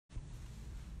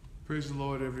Praise the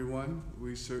Lord, everyone.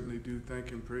 We certainly do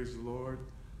thank and praise the Lord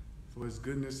for his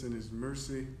goodness and his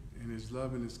mercy and his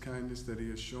love and his kindness that he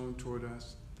has shown toward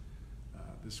us.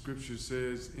 The scripture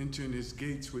says, enter in his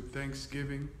gates with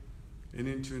thanksgiving and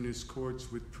enter in his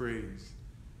courts with praise.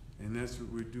 And that's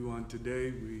what we do on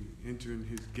today. We enter in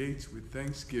his gates with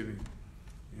thanksgiving,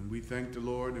 and we thank the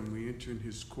Lord, and we enter in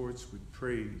his courts with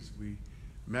praise. We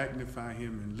magnify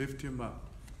him and lift him up.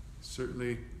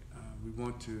 Certainly, we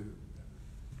want to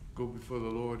go before the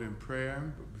Lord in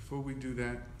prayer, but before we do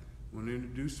that, I want to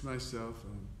introduce myself.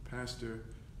 I'm Pastor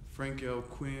Frank L.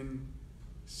 Quinn,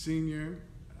 Senior,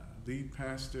 lead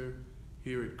pastor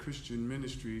here at Christian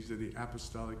Ministries of the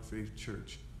Apostolic Faith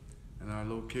Church. And our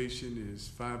location is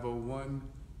 501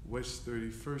 West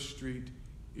 31st Street,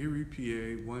 Erie,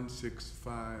 PA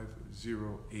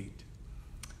 16508.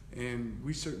 And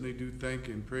we certainly do thank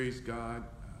and praise God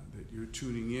that you're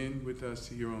tuning in with us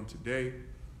here on today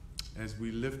as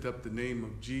we lift up the name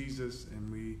of Jesus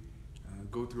and we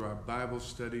go through our Bible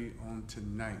study on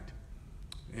tonight.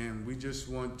 And we just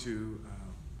want to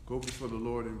go before the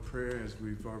Lord in prayer, as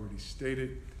we've already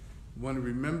stated. We want to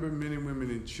remember men and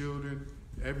women and children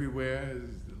everywhere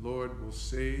as the Lord will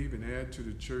save and add to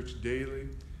the church daily,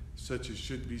 such as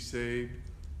should be saved.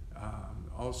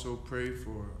 Also pray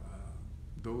for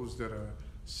those that are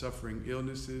suffering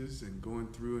illnesses and going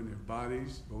through in their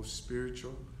bodies, both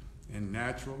spiritual and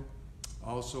natural.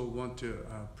 Also want to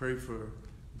pray for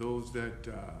those that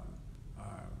are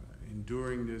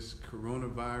enduring this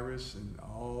coronavirus and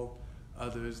all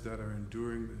others that are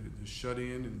enduring the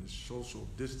shut-in and the social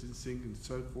distancing and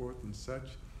so forth and such.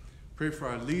 Pray for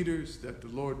our leaders that the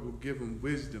Lord will give them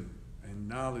wisdom and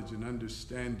knowledge and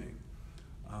understanding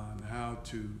on how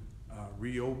to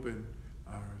reopen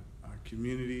our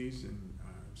communities and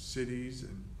our cities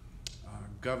and our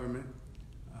government.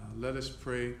 Let us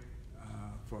pray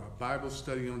for our Bible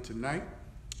study on tonight,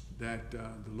 that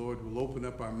the Lord will open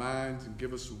up our minds and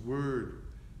give us a word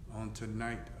on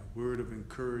tonight, a word of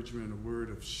encouragement, a word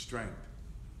of strength.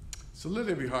 So let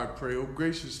every heart pray. Oh,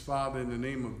 gracious Father, in the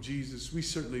name of Jesus, we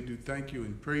certainly do thank you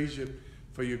and praise you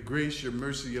for your grace, your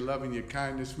mercy, your love, and your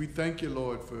kindness. We thank you,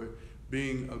 Lord, for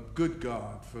being a good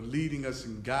God, for leading us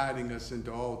and guiding us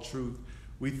into all truth.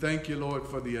 We thank you, Lord,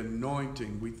 for the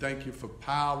anointing. We thank you for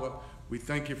power. We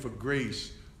thank you for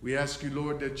grace. We ask you,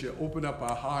 Lord, that you open up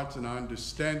our hearts and our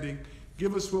understanding.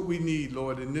 Give us what we need,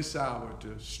 Lord, in this hour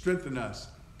to strengthen us,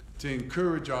 to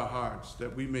encourage our hearts,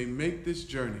 that we may make this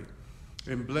journey.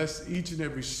 And bless each and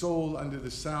every soul under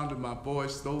the sound of my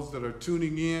voice, those that are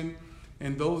tuning in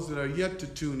and those that are yet to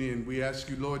tune in. We ask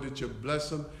you, Lord, that you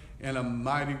bless them in a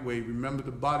mighty way. Remember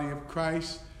the body of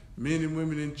Christ, men and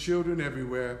women and children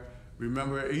everywhere.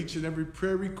 Remember each and every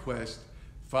prayer request.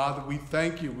 Father, we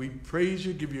thank you, we praise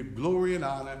you, give you glory and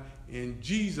honor. In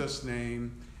Jesus'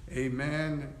 name,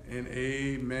 amen and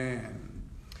amen.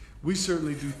 We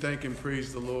certainly do thank and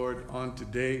praise the Lord on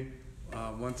today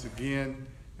once again.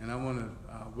 And I want to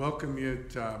welcome you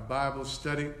to our Bible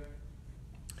study.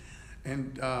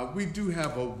 And we do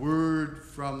have a word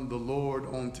from the Lord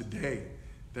on today.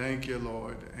 Thank you,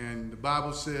 Lord. And the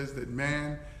Bible says that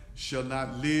man shall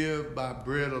not live by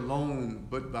bread alone,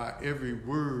 but by every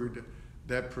word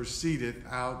that proceedeth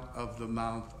out of the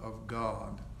mouth of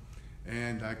God.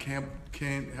 And I can't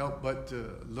help but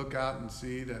to look out and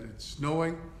see that it's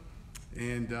snowing.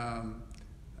 And I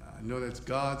know that's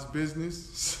God's business,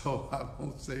 so I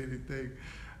won't say anything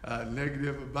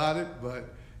negative about it.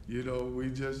 But, you know, we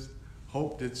just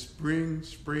hope that spring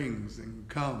springs and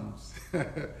comes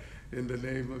in the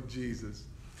name of Jesus.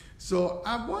 So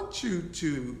I want you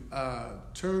to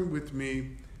turn with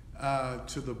me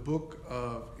to the book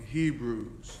of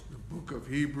Hebrews. The book of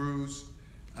Hebrews,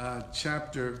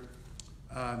 chapter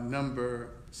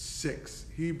number 6.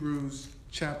 Hebrews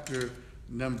chapter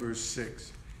number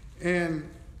 6. And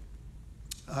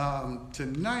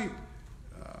tonight,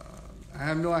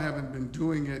 I know I haven't been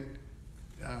doing it,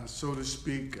 so to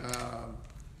speak,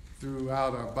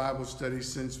 throughout our Bible study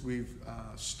since we've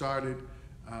started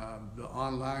the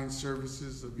online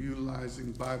services of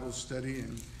utilizing Bible study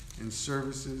and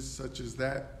services such as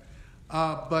that.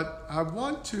 But I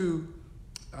want to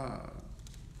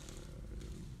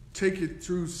take you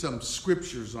through some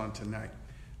scriptures on tonight.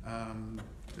 I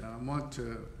want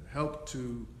to help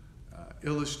to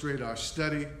illustrate our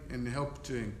study and help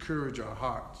to encourage our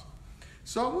hearts.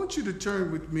 So I want you to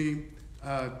turn with me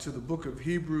to the book of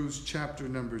Hebrews, chapter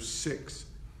number 6.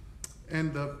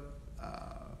 And our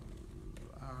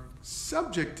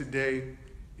subject today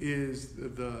is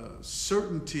the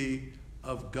certainty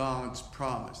of God's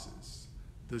promises.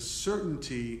 The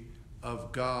certainty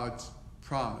of God's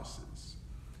promises.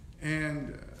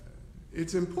 And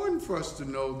it's important for us to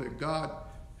know that God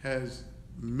has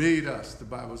made us, the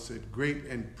Bible said, great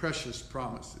and precious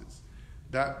promises,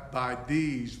 that by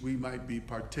these we might be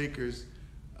partakers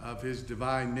of his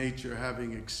divine nature,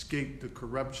 having escaped the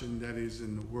corruption that is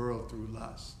in the world through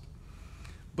lust.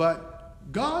 But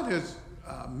God has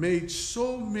made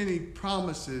so many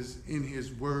promises in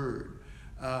his word.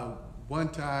 One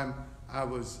time I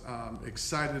was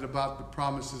excited about the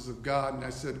promises of God, and I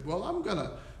said, well, I'm going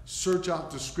to search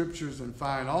out the scriptures and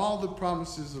find all the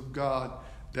promises of God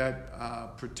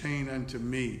that pertain unto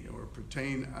me or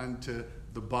pertain unto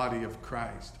the body of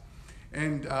Christ.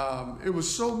 And it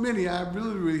was so many, I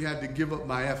really had to give up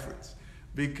my efforts,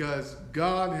 because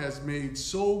God has made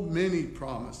so many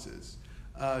promises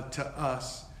to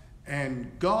us,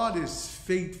 and God is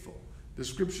faithful. The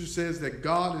scripture says that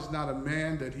God is not a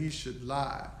man that he should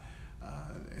lie,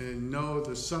 and no,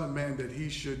 the Son of Man that he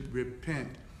should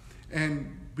repent.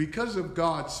 And because of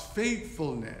God's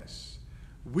faithfulness,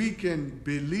 we can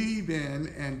believe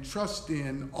in and trust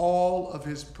in all of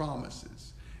his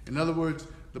promises. In other words,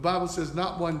 the Bible says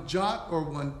not one jot or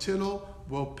one tittle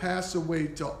will pass away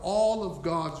till all of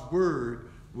God's word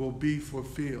will be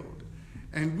fulfilled.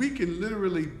 And we can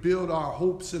literally build our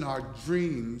hopes and our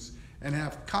dreams and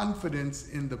have confidence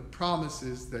in the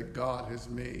promises that God has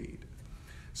made.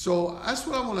 So that's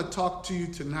what I want to talk to you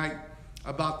tonight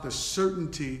about, the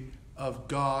certainty of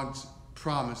God's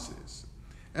promises.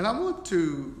 And I want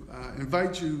to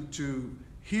invite you to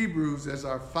Hebrews as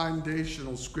our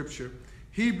foundational scripture.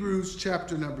 Hebrews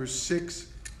chapter number 6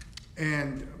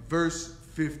 and verse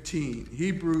 15.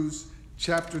 Hebrews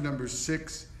chapter number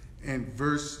 6 and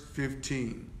verse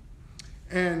 15.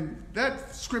 And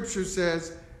that scripture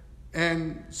says,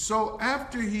 and so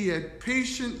after he had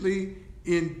patiently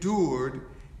endured,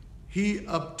 he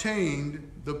obtained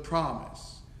the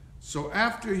promise. So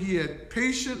after he had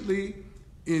patiently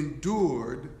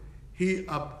endured, he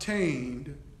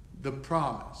obtained the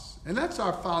promise. And that's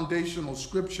our foundational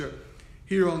scripture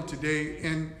here on today.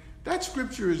 And that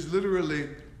scripture is literally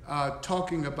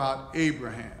talking about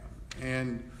Abraham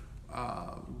and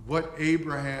what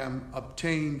Abraham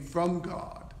obtained from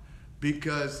God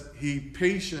because he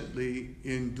patiently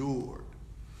endured.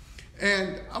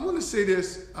 And I want to say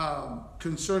this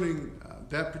concerning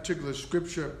that particular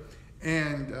scripture,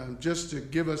 and just to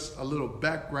give us a little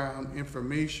background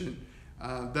information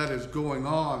that is going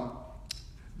on,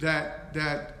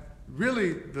 that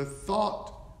really the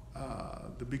thought,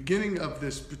 the beginning of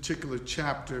this particular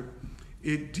chapter,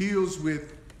 it deals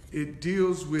with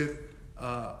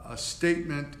a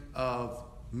statement of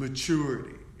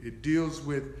maturity. It deals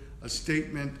with a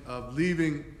statement of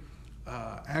leaving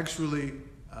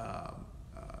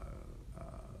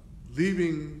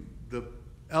the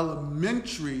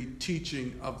elementary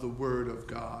teaching of the Word of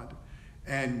God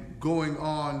and going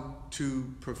on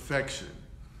to perfection.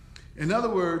 In other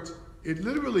words, it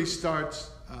literally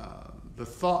starts the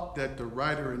thought that the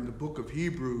writer in the book of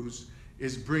Hebrews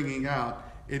is bringing out.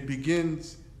 It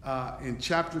begins in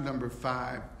chapter number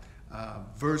 5,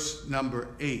 verse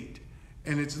number 8.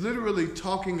 And it's literally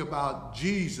talking about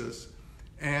Jesus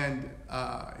and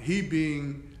he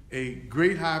being a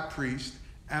great high priest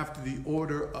after the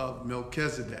order of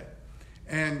Melchizedek.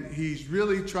 And he's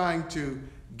really trying to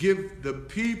give the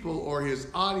people or his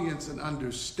audience an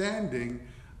understanding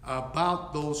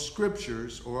about those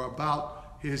scriptures or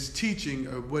about his teaching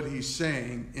or what he's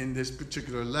saying in this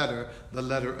particular letter, the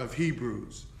letter of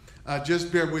Hebrews.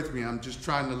 Just bear with me. I'm just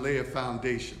trying to lay a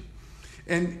foundation.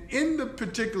 And in the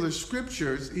particular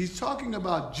scriptures, he's talking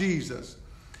about Jesus.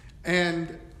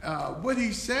 And what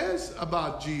he says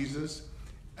about Jesus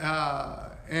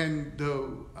and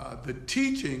the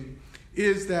teaching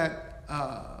is that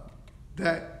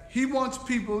he wants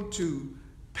people to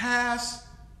pass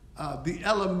the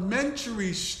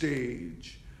elementary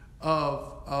stage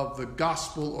of the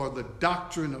gospel or the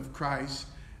doctrine of Christ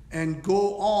and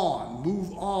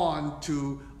move on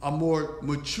to a more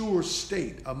mature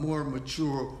state, a more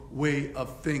mature way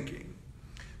of thinking.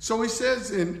 So he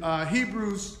says in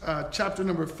Hebrews chapter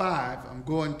number 5, I'm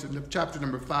going to chapter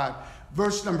number 5,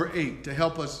 verse number 8 to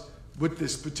help us with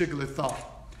this particular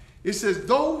thought. It says,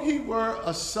 though he were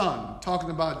a son, talking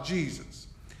about Jesus,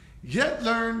 yet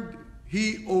learned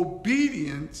he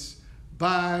obedience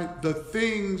by the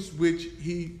things which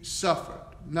he suffered.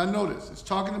 Now notice, it's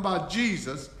talking about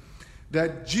Jesus,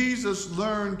 that Jesus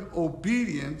learned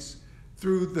obedience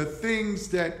through the things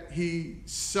that he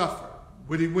suffered,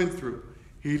 what he went through.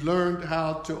 He learned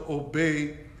how to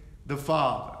obey the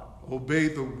Father, obey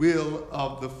the will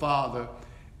of the Father,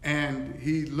 and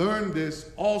he learned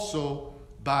this also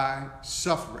by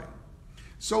suffering.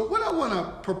 So what I want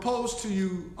to propose to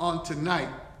you on tonight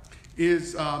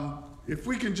is if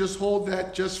we can just hold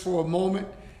that just for a moment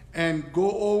and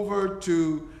go over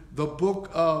to the book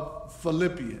of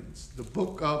Philippians. The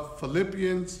book of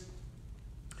Philippians,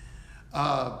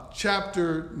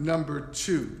 chapter number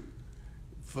 2.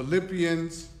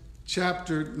 Philippians,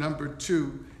 chapter number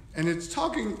 2. And it's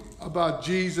talking about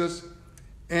Jesus.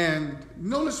 And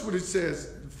notice what it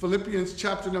says. Philippians,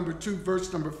 chapter number 2,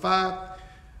 verse number 5.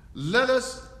 Let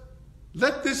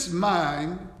this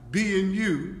mind be in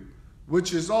you,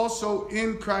 which is also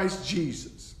in Christ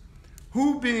Jesus,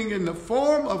 who being in the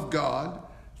form of God,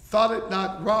 thought it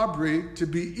not robbery to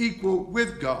be equal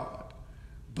with God,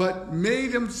 but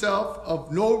made himself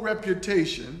of no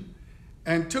reputation,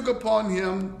 and took upon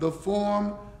him the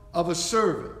form of a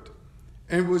servant,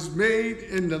 and was made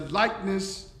in the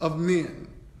likeness of men.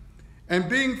 And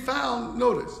being found,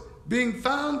 notice, being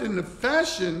found in the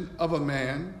fashion of a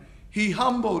man, he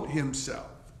humbled himself,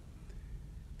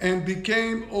 and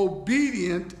became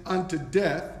obedient unto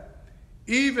death,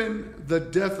 even the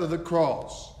death of the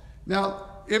cross. Now,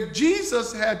 if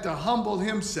Jesus had to humble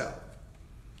himself,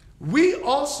 we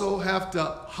also have to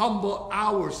humble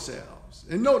ourselves.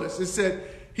 And notice, it said,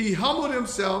 he humbled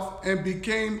himself and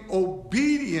became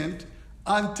obedient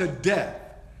unto death,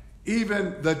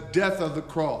 even the death of the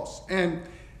cross. And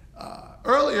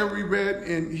earlier we read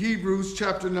in Hebrews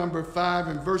chapter number 5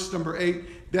 and verse number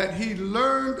 8 that he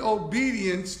learned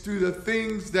obedience through the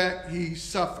things that he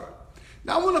suffered.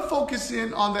 Now I want to focus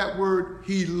in on that word,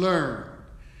 he learned.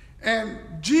 And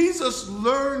Jesus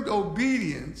learned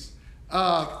obedience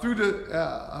through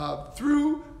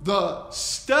the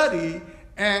study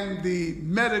and the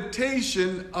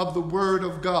meditation of the Word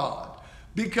of God.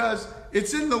 Because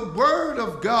it's in the Word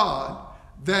of God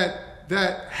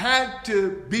that had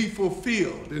to be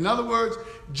fulfilled. In other words,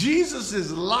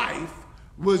 Jesus' life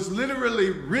was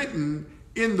literally written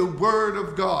in the Word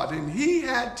of God. And he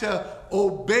had to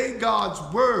obey God's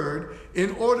Word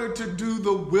in order to do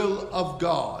the will of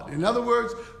God. In other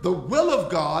words, the will of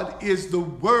God is the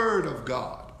Word of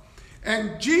God.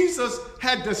 And Jesus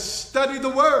had to study the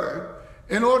Word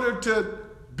in order to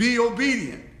be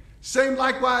obedient. Same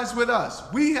likewise with us.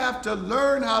 We have to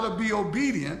learn how to be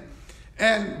obedient,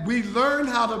 and we learn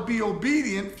how to be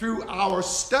obedient through our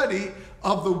study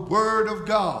of the Word of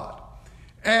God.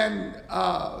 And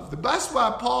that's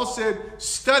why Paul said,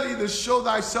 study to show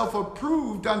thyself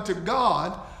approved unto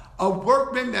God, a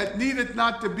workman that needeth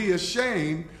not to be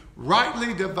ashamed,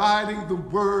 rightly dividing the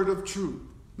word of truth.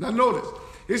 Now notice,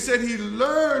 it said he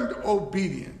learned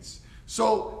obedience.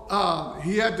 So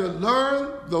he had to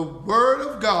learn the word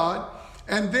of God,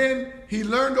 and then he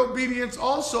learned obedience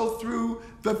also through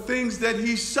the things that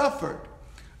he suffered.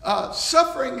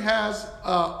 Suffering has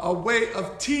a way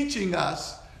of teaching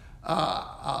us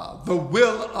the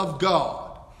will of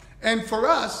God. And for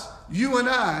us, you and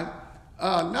I,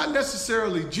 not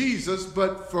necessarily Jesus,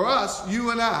 but for us,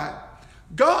 you and I,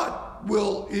 God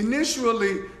will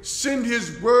initially send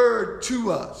his word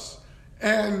to us.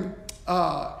 And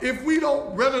if we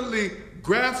don't readily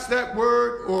grasp that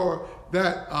word or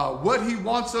that what he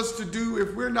wants us to do,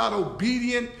 if we're not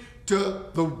obedient to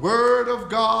the word of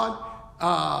God,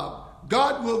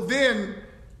 God will then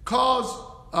cause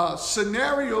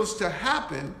scenarios to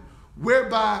happen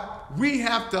whereby we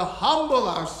have to humble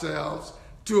ourselves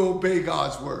to obey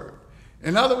God's word.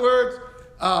 In other words,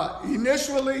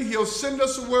 initially he'll send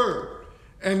us a word,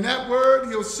 and that word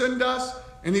he'll send us,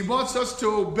 and he wants us to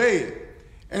obey it.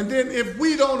 And then if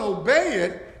we don't obey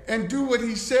it and do what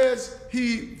he says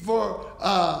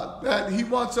that he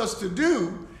wants us to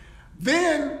do,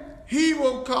 then he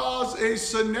will cause a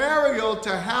scenario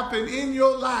to happen in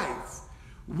your life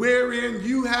wherein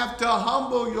you have to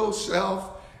humble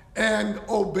yourself and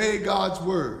obey God's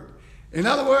word. In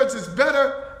other words, it's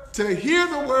better to hear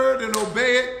the word and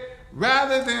obey it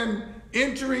rather than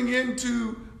entering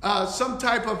into some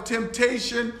type of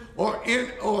temptation or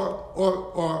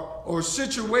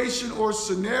situation or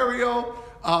scenario,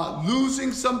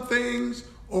 losing some things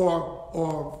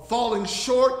or falling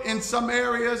short in some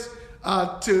areas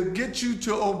to get you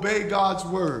to obey God's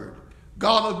word.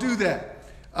 God will do that.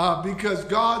 Because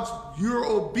your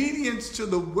obedience to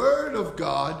the word of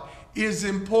God is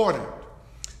important.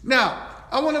 Now,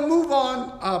 I want to move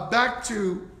on back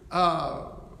to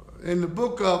in the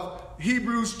book of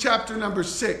Hebrews chapter number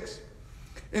 6.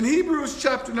 In Hebrews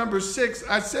chapter number 6,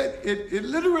 I said it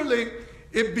literally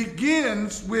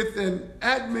begins with an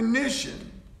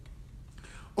admonition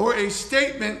or a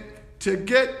statement to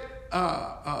get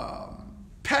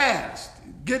past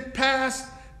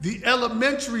the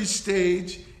elementary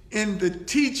stage in the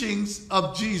teachings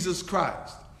of Jesus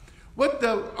Christ. What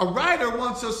a writer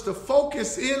wants us to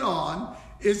focus in on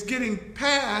is getting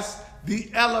past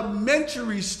the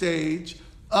elementary stage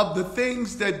of the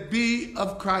things that be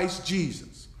of Christ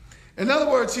Jesus. In other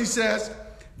words, he says,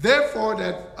 therefore,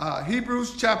 that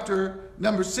Hebrews chapter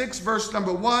number 6, verse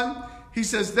number 1, he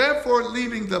says, therefore,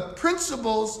 leaving the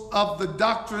principles of the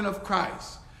doctrine of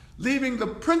Christ, leaving the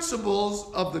principles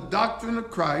of the doctrine of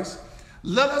Christ,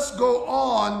 let us go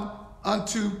on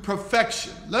unto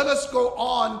perfection. Let us go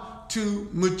on to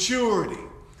maturity.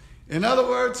 In other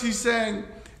words, he's saying,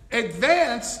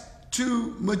 advance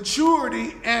to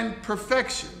maturity and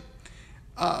perfection.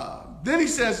 Then he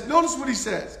says, notice what he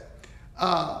says.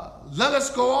 Let us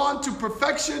go on to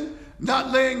perfection,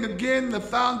 not laying again the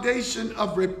foundation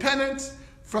of repentance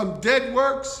from dead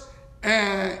works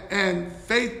and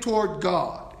faith toward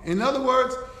God. In other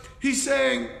words, he's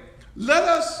saying, let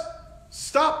us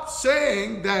stop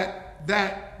saying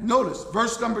that, notice,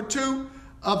 verse number 2,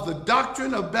 of the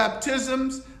doctrine of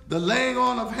baptisms, the laying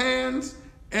on of hands,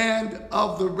 and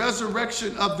of the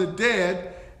resurrection of the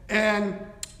dead, and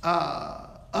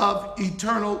of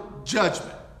eternal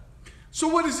judgment. So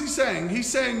what is he saying? He's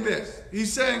saying this.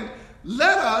 He's saying,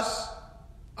 let us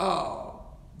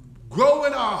grow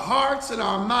in our hearts and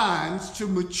our minds to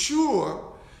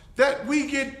mature, that we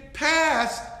get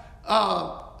past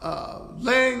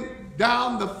laying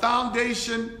down the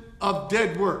foundation of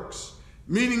dead works.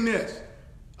 Meaning this,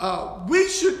 we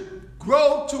should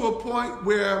grow to a point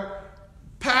where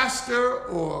pastor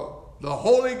or the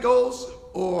Holy Ghost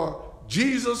or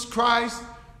Jesus Christ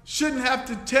shouldn't have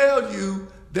to tell you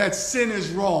that sin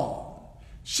is wrong.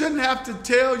 Shouldn't have to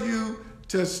tell you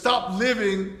to stop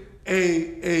living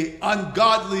a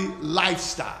ungodly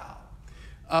lifestyle.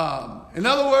 In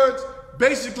other words,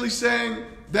 basically saying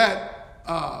that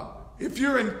if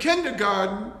you're in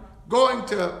kindergarten going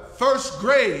to first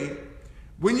grade,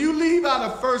 when you leave out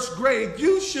of first grade,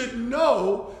 you should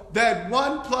know that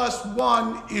 1 +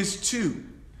 1 is 2.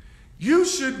 You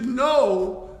should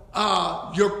know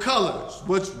your colors,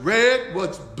 what's red,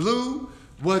 what's blue,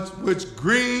 what's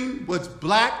green, what's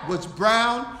black, what's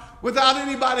brown, without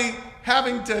anybody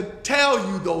having to tell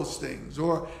you those things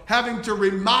or having to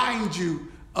remind you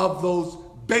of those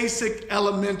basic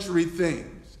elementary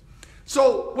things.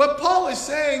 So what Paul is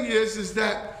saying is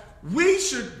that we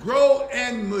should grow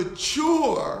and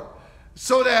mature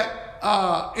so that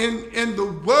in the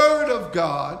Word of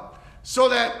God, so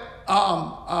that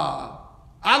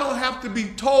I don't have to be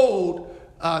told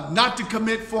not to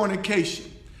commit fornication.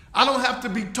 I don't have to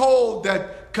be told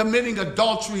that committing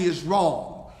adultery is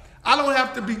wrong. I don't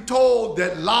have to be told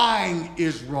that lying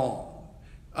is wrong.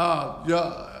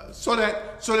 So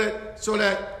that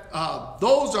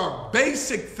those are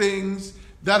basic things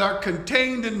that are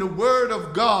contained in the Word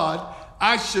of God.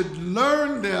 I should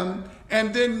learn them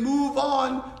and then move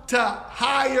on to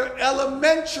higher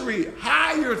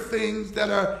things that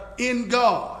are in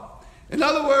God. In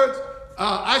other words,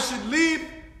 I should leave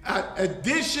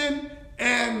addition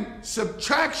and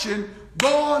subtraction,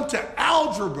 go on to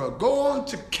algebra, go on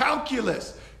to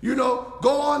calculus,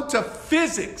 go on to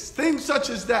physics, things such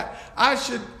as that. I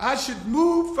should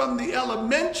move from the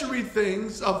elementary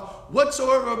things of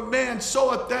whatsoever a man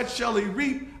soweth, that shall he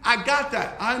reap. I got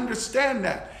that. I understand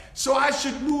that. So I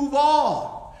should move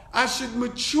on. I should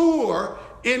mature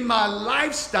in my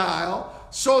lifestyle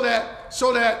so that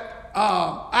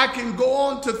I can go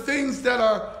on to things that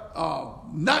are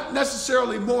not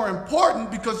necessarily more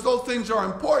important, because those things are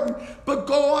important, but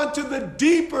go on to the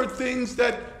deeper things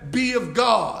that be of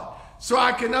God, so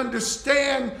I can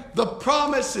understand the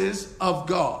promises of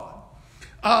God.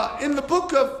 In the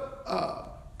book of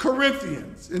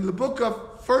Corinthians, in the book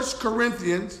of 1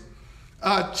 Corinthians,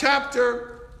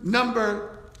 chapter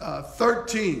number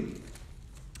 13,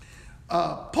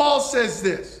 Paul says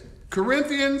this.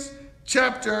 Corinthians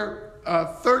chapter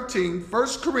 13, 1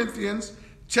 Corinthians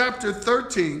chapter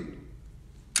 13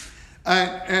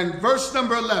 and verse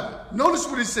number 11. Notice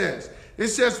what it says. It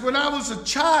says, when I was a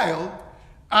child,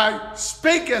 I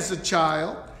spake as a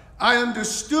child, I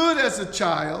understood as a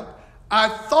child, I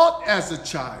thought as a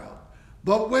child.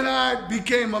 But when I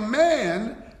became a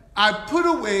man, I put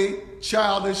away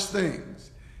childish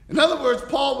things. In other words,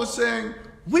 Paul was saying,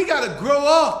 we got to grow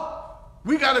up.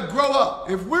 We got to grow up.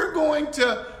 If we're going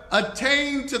to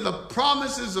attain to the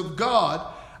promises of God,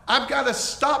 I've got to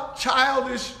stop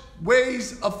childish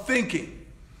ways of thinking.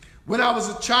 When I was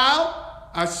a child,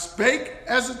 I spake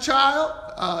as a child.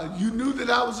 You knew that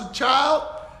I was a child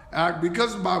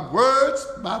because of my words,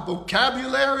 my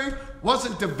vocabulary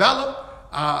wasn't developed.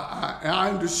 I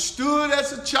understood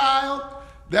as a child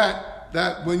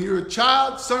that when you're a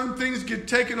child, certain things get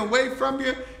taken away from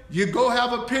you. You go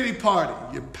have a pity party.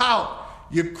 You pout.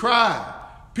 You cry.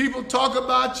 People talk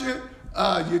about you.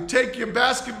 you take your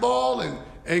basketball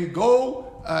and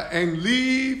go and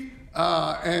leave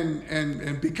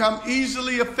and become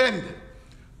easily offended.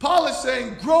 Paul is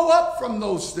saying, grow up from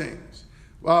those things.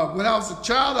 When I was a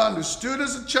child, I understood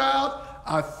as a child.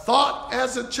 I thought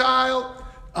as a child.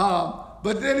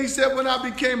 But then he said, when I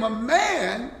became a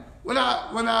man, when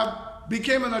I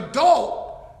became an adult,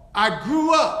 I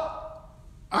grew up.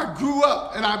 I grew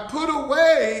up and I put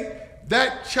away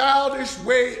that childish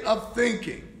way of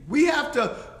thinking. We have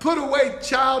to put away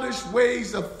childish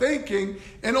ways of thinking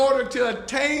in order to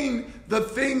attain the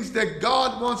things that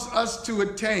God wants us to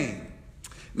attain.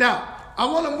 Now, I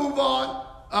want to move on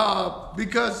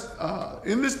because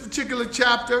in this particular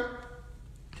chapter,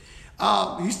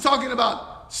 he's talking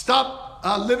about stop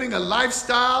living a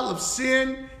lifestyle of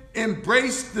sin,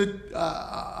 embrace the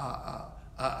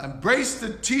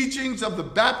teachings of the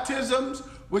baptisms,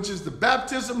 which is the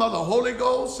baptism of the Holy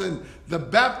Ghost and the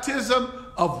baptism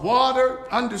of water.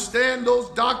 Understand those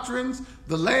doctrines,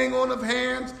 the laying on of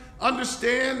hands,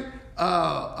 understand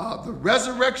the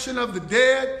resurrection of the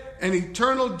dead and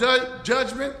eternal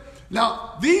judgment.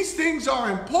 Now, these things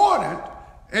are important,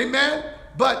 amen,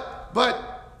 but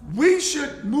we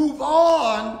should move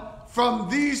on from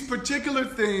these particular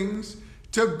things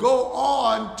to go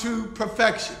on to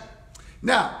perfection.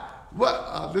 Now,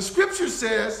 what the scripture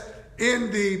says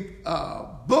in the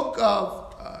book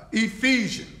of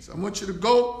Ephesians, I want you to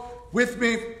go with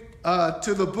me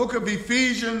to the book of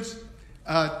Ephesians,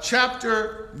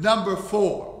 chapter number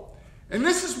 4. And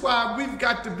this is why we've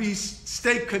got to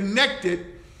stay connected.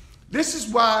 This is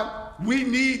why we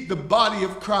need the body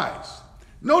of Christ.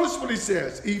 Notice what he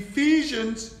says,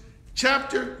 Ephesians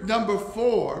chapter number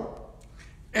 4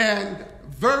 and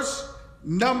verse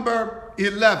number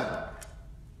 11.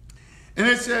 And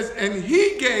it says, and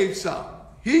he gave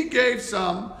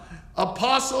some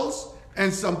apostles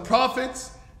and some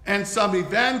prophets and some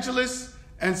evangelists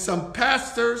and some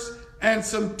pastors and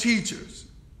some teachers.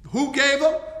 Who gave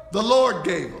them? The Lord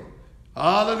gave them.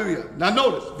 Hallelujah. Now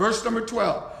notice verse number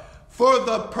 12. For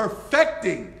the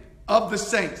perfecting of the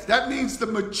saints. That means the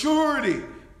maturity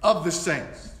of the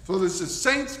saints. So that the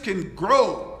saints can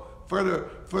grow. For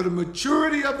the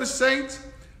maturity of the saints.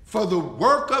 For the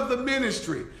work of the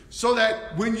ministry. So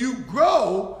that when you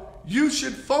grow, you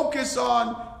should focus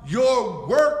on your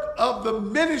work of the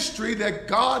ministry that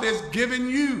God has given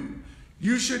you.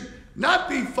 You should not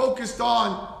be focused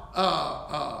on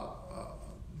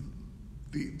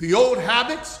the old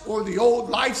habits or the old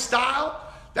lifestyle.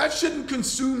 That shouldn't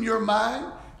consume your mind.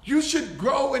 You should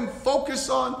grow and focus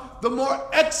on the more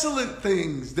excellent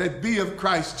things that be of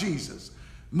Christ Jesus.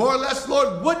 More or less,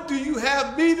 Lord, what do you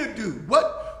have me to do?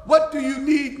 What do you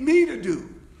need me to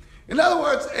do? In other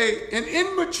words, an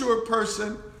immature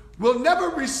person will never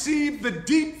receive the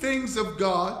deep things of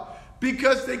God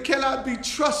because they cannot be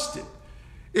trusted.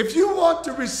 If you want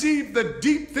to receive the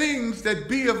deep things that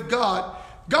be of God,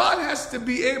 God has to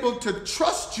be able to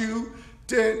trust you,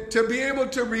 to be able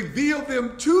to reveal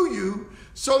them to you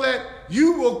so that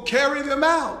you will carry them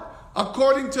out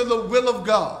according to the will of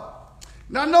God.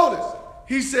 Now notice,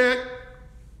 he said,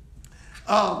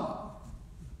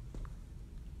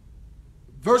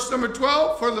 verse number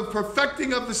 12, for the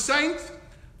perfecting of the saints,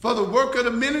 for the work of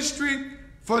the ministry,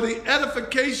 for the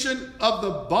edification of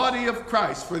the body of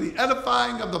Christ, for the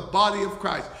edifying of the body of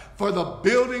Christ, for the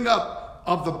building up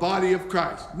of the body of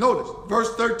Christ. Notice,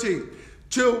 verse 13,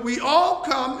 till we all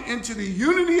come into the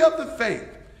unity of the faith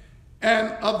and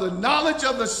of the knowledge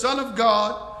of the Son of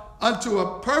God, unto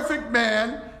a perfect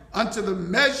man, unto the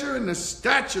measure and the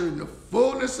stature and the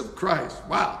fullness of Christ.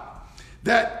 Wow.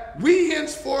 That we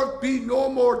henceforth be no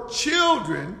more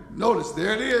children. Notice,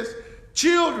 there it is.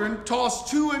 Children tossed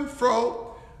to and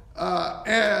fro,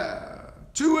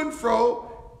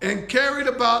 and carried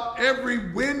about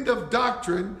every wind of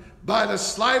doctrine by the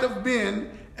sleight of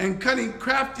men and cunning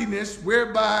craftiness,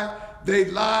 whereby they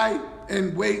lie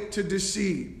and wait to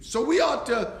deceive. So we ought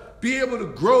to be able to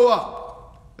grow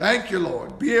up. Thank you,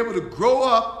 Lord. Be able to grow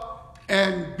up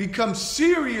and become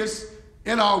serious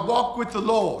in our walk with the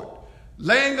Lord,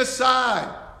 laying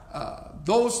aside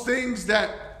those things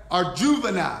that are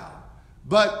juvenile,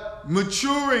 but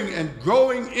maturing and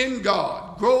growing in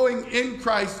God, growing in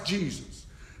Christ Jesus.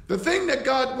 The thing that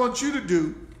God wants you to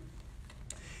do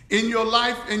in your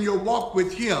life and your walk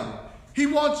with him, he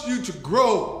wants you to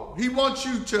grow. He wants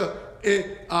you to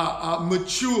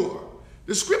mature.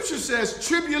 The scripture says,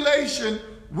 tribulation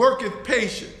worketh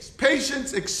patience.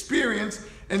 Patience experience,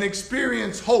 and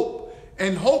experience hope.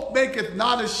 And hope maketh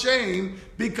not ashamed,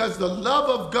 because the love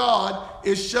of God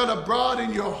is shed abroad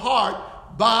in your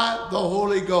heart by the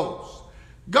Holy Ghost.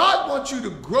 God wants you to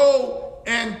grow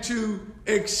and to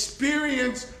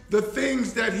experience the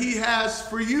things that he has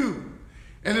for you.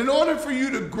 And in order for you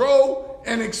to grow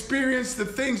and experience the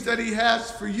things that he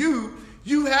has for you,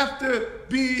 you have to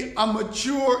be a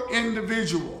mature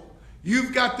individual.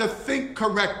 You've got to think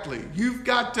correctly. You've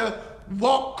got to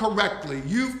walk correctly.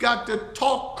 You've got to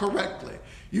talk correctly.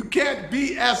 You can't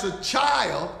be, as a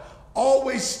child,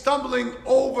 always stumbling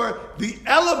over the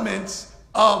elements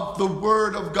of the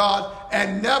Word of God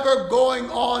and never going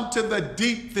on to the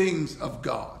deep things of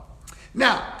God.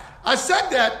 Now, I said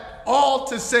that all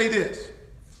to say this,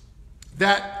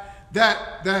 that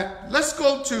let's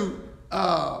go to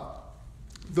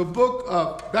the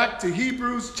book back to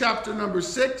Hebrews chapter number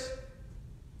 6.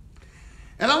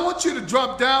 And I want you to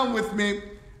drop down with me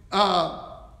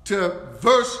to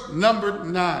verse number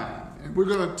 9. And we're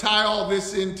going to tie all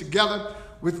this in together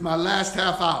with my last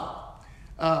half hour.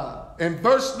 And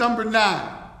verse number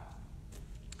 9.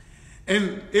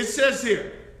 And it says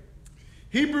here,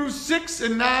 Hebrews 6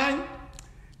 and 9,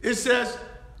 it says,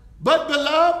 "But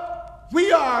beloved,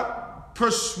 we are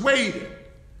persuaded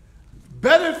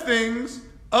better things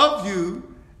of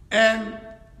you, and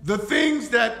the things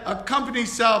that accompany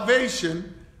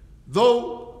salvation,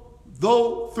 though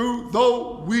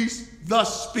we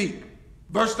thus speak."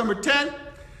 Verse number 10,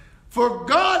 "For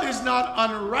God is not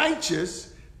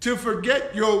unrighteous to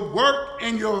forget your work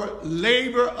and your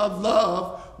labor of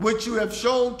love, which you have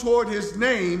shown toward his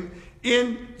name,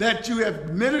 in that you have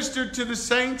ministered to the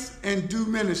saints and do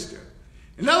minister."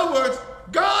 In other words,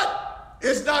 God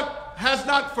has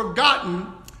not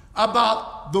forgotten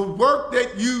about the work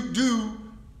that you do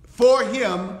for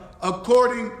him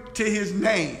according to his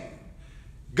name.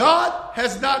 God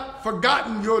has not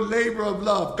forgotten your labor of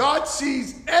love. God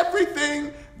sees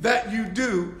everything that you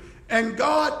do, and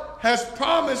God has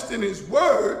promised in his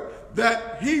word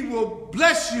that he will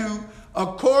bless you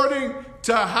according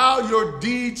to how your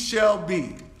deeds shall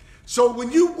be. So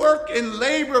when you work and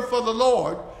labor for the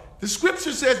Lord, the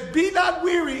scripture says, "Be not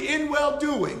weary in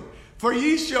well-doing, for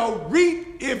ye shall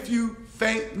reap if you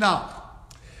faint not."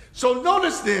 So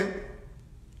notice then,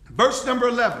 verse number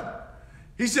 11.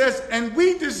 He says, "And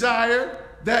we desire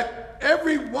that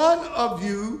every one of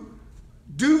you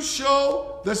do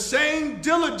show the same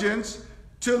diligence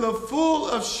to the full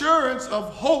assurance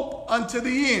of hope unto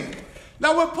the end."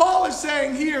 Now what Paul is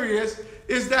saying here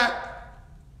is that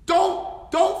don't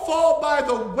fall by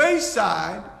the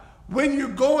wayside when you're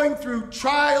going through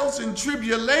trials and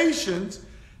tribulations.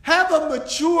 Have a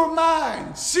mature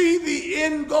mind. See the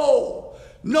end goal.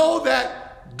 Know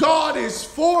that God is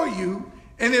for you.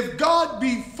 And if God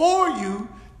be for you,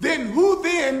 then who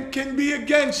then can be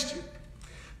against you?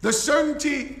 The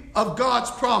certainty of God's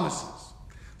promises.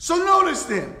 So notice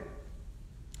then,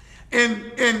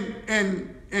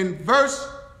 in verse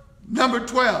number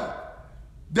 12,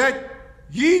 that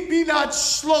ye be not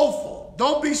slothful.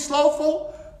 Don't be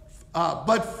slothful,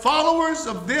 but followers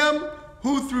of them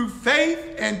who through faith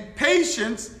and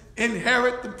patience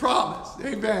inherit the promise.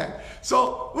 Amen.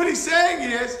 So what he's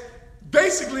saying is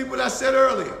basically what I said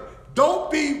earlier. Don't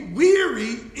be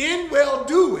weary in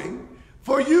well-doing,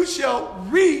 for you shall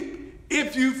reap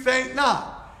if you faint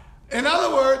not. In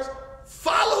other words,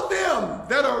 follow them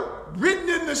that are written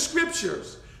in the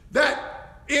scriptures,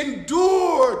 that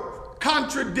endured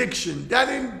contradiction, that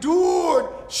endured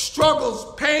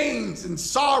struggles, pains, and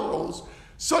sorrows,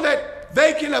 so that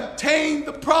they can obtain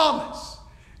the promise.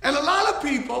 And a lot of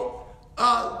people,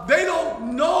 they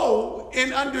don't know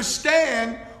and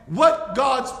understand what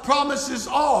God's promises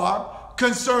are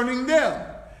concerning them.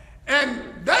 And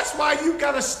that's why you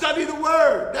got to study the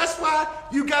word. That's why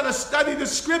you got to study the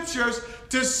scriptures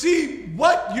to see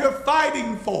what you're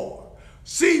fighting for.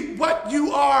 See what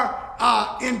you are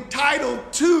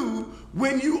entitled to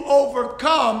when you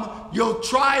overcome your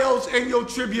trials and your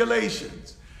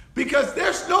tribulations. Because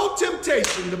there's no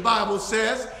temptation, the Bible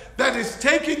says, that is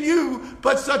taken you,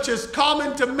 but such as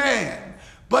common to man.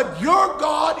 But your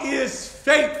God is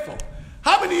faithful.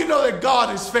 How many of you know that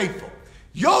God is faithful?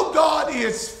 Your God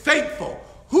is faithful,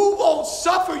 who won't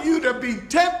suffer you to be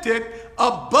tempted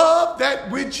above that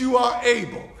which you are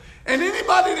able. And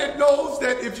anybody that knows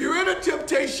that if you're in a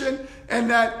temptation and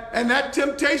that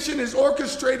temptation is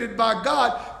orchestrated by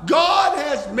God, God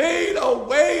has made a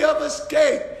way of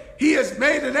escape. He has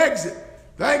made an exit.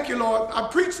 Thank you, Lord. I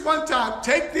preached one time,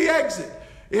 take the exit.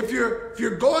 If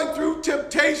you're going through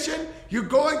temptation, you're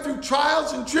going through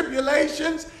trials and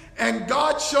tribulations, and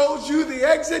God shows you the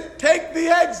exit, take the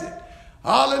exit.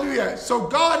 Hallelujah. So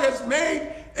God has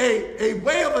made a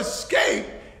way of escape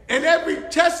in every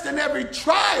test and every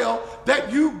trial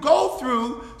that you go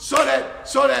through, so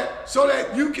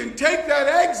that you can take that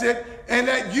exit and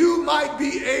that you might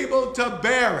be able to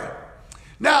bear it.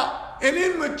 Now, an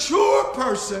immature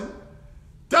person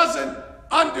doesn't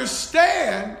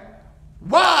understand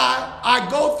why I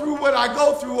go through what I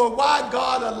go through, or why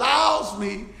God allows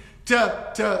me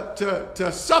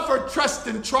to suffer tests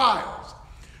and trials.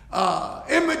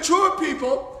 Immature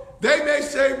people, they may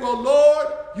say, well, Lord,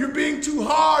 you're being too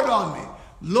hard on me.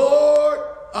 Lord,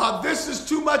 this is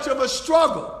too much of a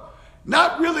struggle.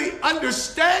 Not really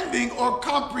understanding or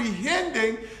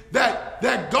comprehending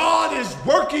that God is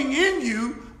working in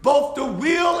you both to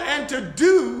will and to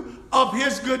do of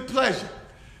his good pleasure.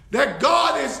 That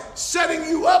God is setting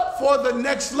you up for the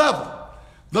next level.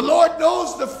 The Lord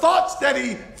knows the thoughts that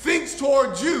he thinks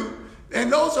towards you,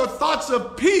 and those are thoughts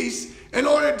of peace in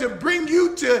order to bring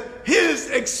you to his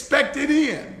expected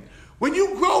end. When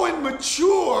you grow and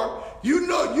mature, you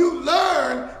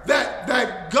learn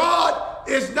that God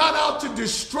is not out to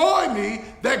destroy me,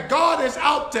 that God is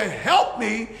out to help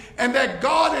me, and that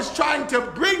God is trying to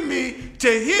bring me to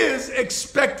his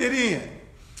expected end.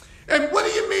 And what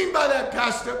do you mean by that,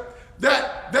 Pastor?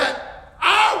 That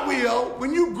our will,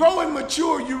 when you grow and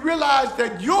mature, you realize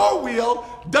that your will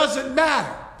doesn't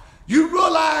matter. You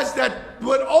realize that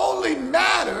what only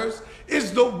matters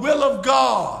is the will of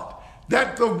God.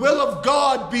 That the will of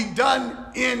God be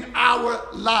done in our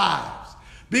lives.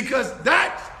 Because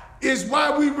that is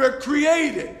why we were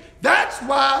created. That's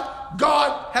why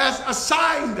God has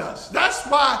assigned us. That's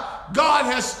why God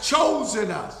has chosen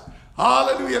us.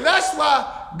 Hallelujah. That's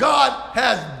why God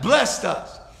has blessed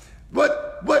us.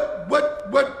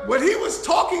 What he was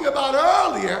talking about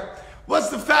earlier was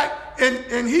the fact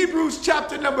in Hebrews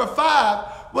chapter number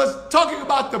 5 was talking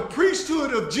about the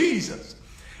priesthood of Jesus.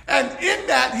 And in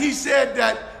that he said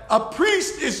that a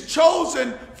priest is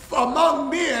chosen among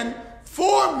men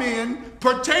for men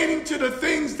pertaining to the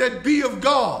things that be of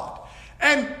God.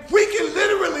 And we can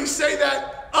literally say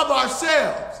that of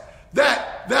ourselves,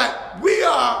 that we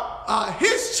are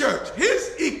his church,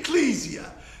 his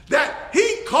ecclesia, that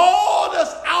he called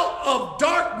us out of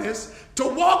darkness to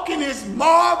walk in his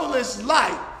marvelous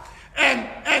light.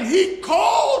 And he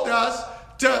called us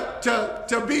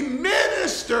to be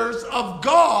ministers of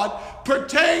God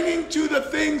pertaining to the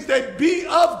things that be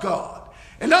of God.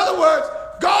 In other words,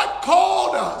 God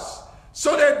called us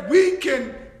so that we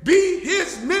can be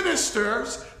his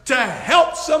ministers to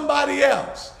help somebody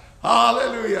else.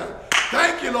 Hallelujah.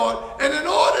 Thank you, Lord. And in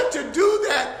order to do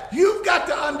that, you've got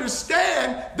to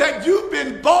understand that you've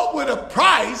been bought with a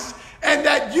price and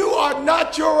that you are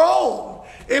not your own.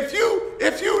 If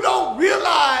you don't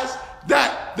realize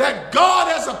that God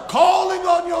has a calling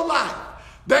on your life,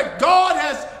 that God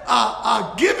has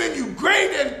given you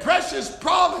great and precious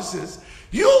promises,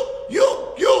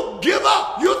 you'll give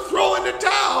up. You'll throw in the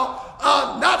towel,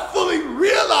 not fully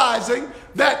realizing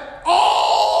that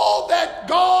all that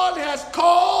God has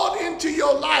called into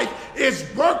your life is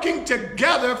working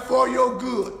together for your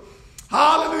good.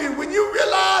 Hallelujah. When you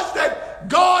realize that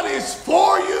God is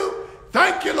for you,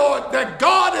 thank you, Lord, that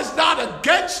God is not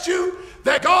against you,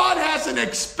 that God has an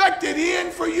expected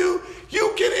end for you,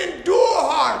 you can endure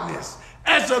hardness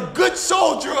as a good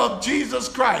soldier of Jesus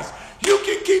Christ. You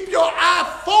can keep your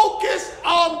eye focused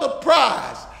on the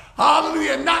prize.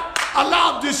 Hallelujah. Not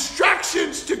allow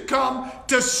distractions to come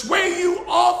to sway you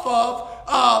off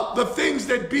of the things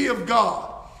that be of God.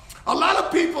 A lot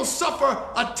of people suffer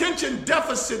attention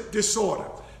deficit disorder.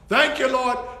 Thank you,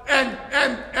 Lord.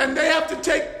 And they have to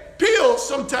take pills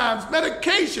sometimes,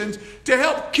 medications, to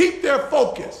help keep their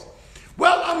focus.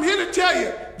 Well, I'm here to tell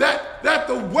you that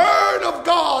the Word of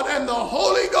God and the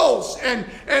Holy Ghost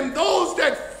and those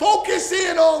that focus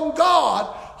in on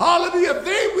God, hallelujah,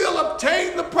 they will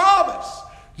obtain the promise.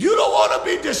 You don't want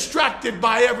to be distracted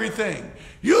by everything.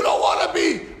 You don't want to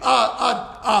be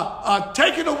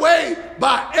taken away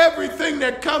by everything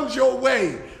that comes your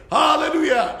way.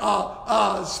 Hallelujah.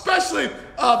 Especially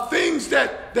things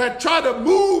that try to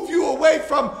move you away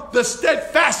from the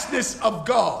steadfastness of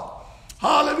God.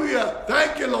 Hallelujah.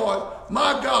 Thank you, Lord.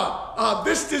 My God.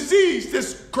 This disease,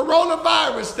 this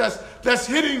coronavirus that's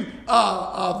hitting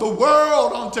the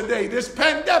world on today, this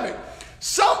pandemic.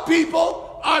 Some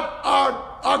people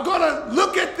are going to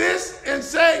look at this and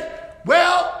say,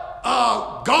 well,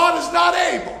 God is not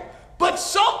able. But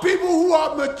some people who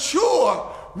are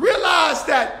mature realize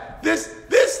that this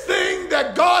thing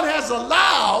that God has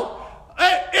allowed,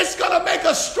 it's going to make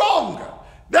us stronger.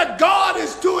 That God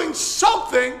is doing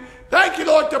something, thank you,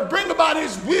 Lord, to bring about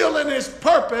his will and his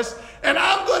purpose. And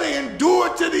I'm going to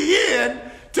endure to the end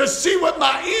to see what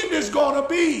my end is going to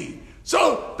be.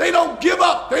 So they don't give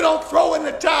up. They don't throw in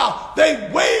the towel. They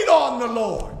wait on the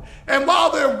Lord. And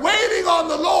while they're waiting on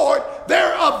the Lord,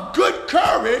 they're of good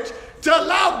courage to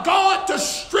allow God to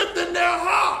strengthen their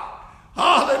heart.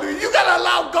 Hallelujah. You got to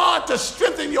allow God to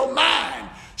strengthen your mind,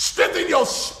 strengthen your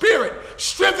spirit,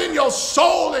 strengthen your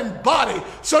soul and body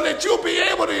so that you'll be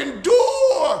able to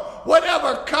endure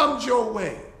whatever comes your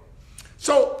way.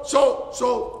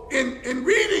 So in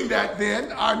reading that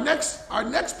then, our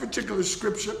next particular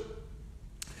scripture,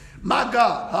 my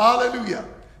God, hallelujah.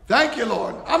 Thank you,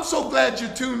 Lord. I'm so glad you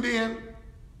tuned in.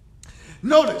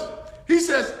 Notice, he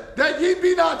says that ye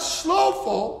be not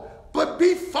slothful, but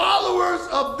be followers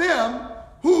of them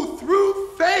who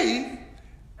through faith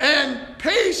and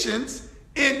patience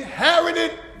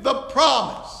inherited the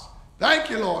promise. Thank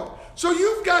you, Lord. So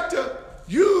you've got to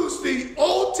use the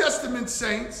Old Testament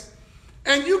saints,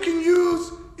 and you can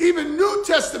use even New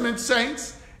Testament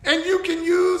saints, and you can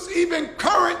use even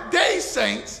current day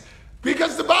saints,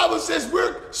 because the Bible says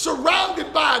we're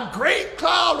surrounded by a great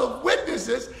cloud of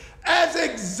witnesses as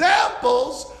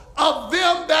examples of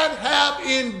them that have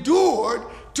endured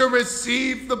to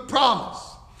receive the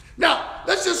promise. Now,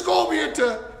 let's just go over here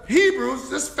to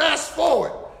Hebrews. Let's fast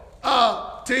forward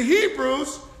to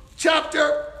Hebrews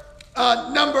chapter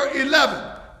number 11.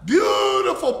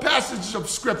 Beautiful passage of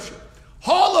scripture.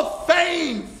 Hall of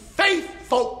Fame, faith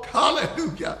folk.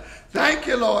 Hallelujah. Thank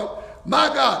you, Lord. My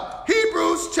God.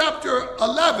 Hebrews chapter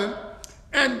 11.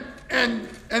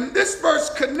 And this verse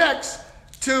connects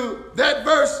to that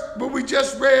verse where we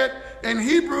just read in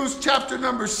Hebrews chapter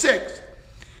number 6.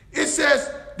 It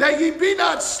says that ye be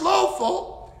not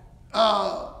slothful,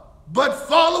 but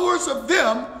followers of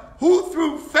them who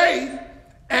through faith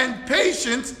and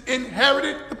patience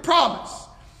inherited the promise.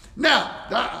 Now,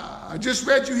 I just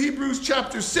read you Hebrews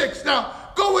chapter 6. Now,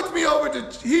 go with me over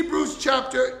to Hebrews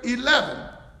chapter 11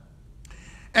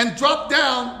 and drop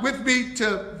down with me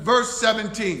to verse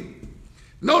 17.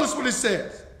 Notice what it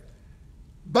says.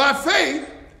 By faith,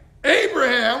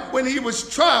 Abraham, when he was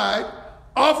tried,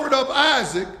 offered up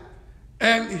Isaac,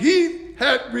 and he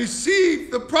had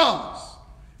received the promise.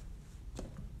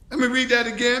 Let me read that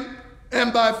again.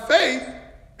 And by faith,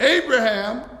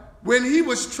 Abraham, when he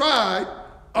was tried,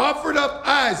 offered up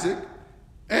Isaac,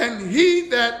 and he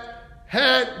that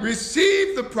had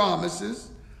received the promises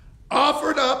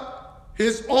offered up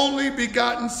his only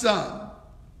begotten son,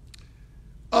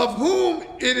 of whom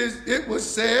it was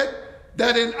said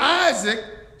that in Isaac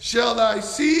shall thy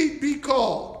seed be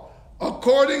called,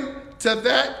 according to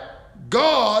that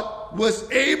God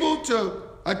was able to,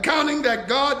 accounting that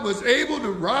God was able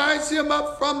to rise him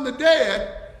up from the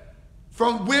dead,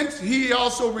 from whence he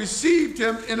also received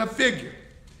him in a figure.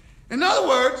 In other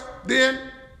words, then,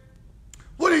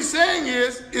 what he's saying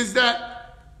is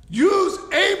that use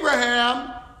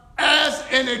Abraham as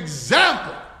an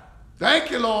example, thank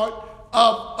you, Lord,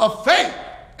 of faith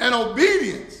and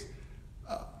obedience.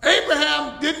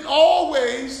 Abraham didn't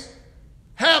always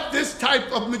have this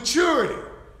type of maturity,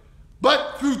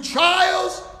 but through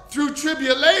trials, through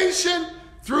tribulation,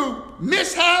 through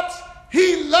mishaps,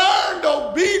 he learned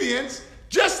obedience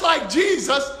just like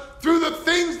Jesus through the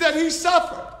things that he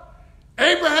suffered.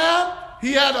 Abraham,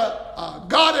 he had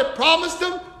God had promised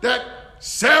him that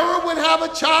Sarah would have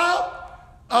a child.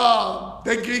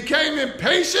 He became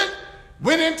impatient,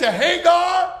 went into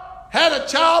Hagar, had a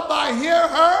child by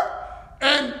her,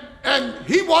 and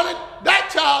he wanted that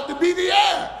child to be the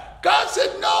heir. God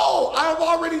said, no, I've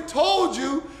already told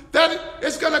you that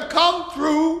it's going to come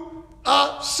through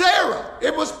Sarah.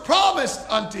 It was promised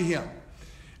unto him.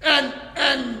 And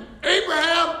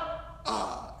Abraham,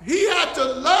 he had to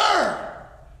learn,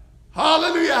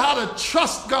 hallelujah, how to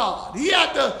trust God. He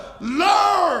had to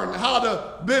learn how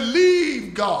to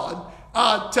believe God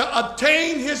to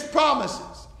obtain his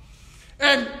promises.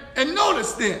 And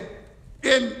notice then,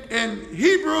 in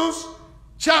Hebrews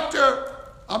chapter,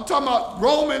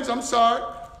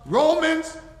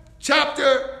 Romans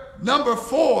chapter number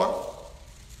 4.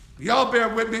 Y'all bear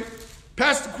with me.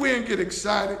 Pastor Quinn get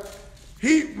excited.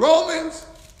 Romans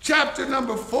chapter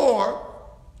number 4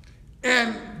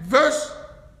 and verse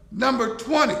number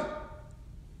 20.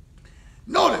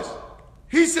 Notice,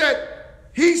 he said,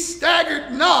 he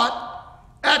staggered not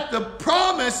at the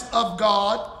promise of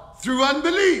God through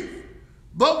unbelief,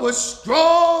 but was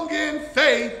strong in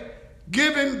faith,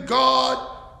 giving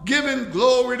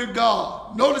glory to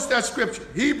God. Notice that scripture.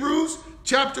 Hebrews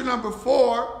chapter number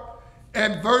 4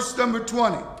 and verse number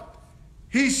 20.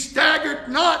 He staggered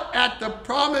not at the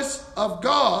promise of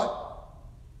God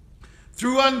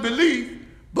through unbelief,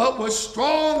 but was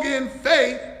strong in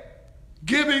faith,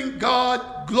 giving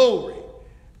God glory.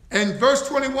 And verse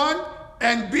 21,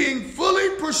 and being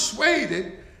fully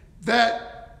persuaded that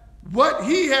what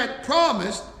he had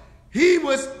promised, he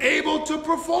was able to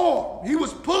perform. He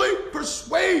was fully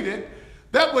persuaded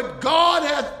that what God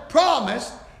had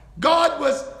promised, God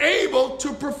was able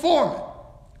to perform it.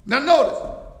 Now notice,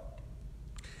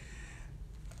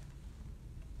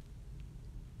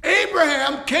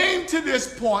 Abraham came to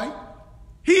this point.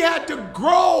 He had to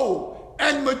grow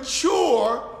and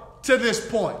mature to this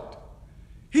point.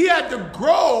 He had to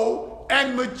grow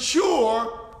and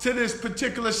mature to this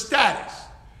particular status.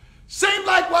 Same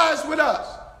likewise with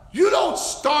us. You don't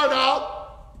start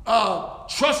out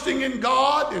trusting in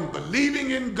God and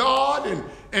believing in God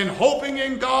and hoping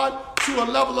in God to a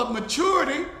level of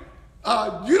maturity.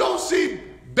 You don't see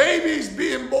babies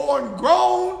being born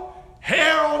grown,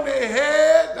 hair on their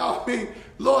head. I mean,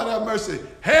 Lord have mercy,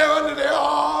 hair under their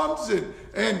arms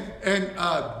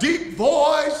and deep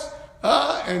voice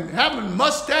and having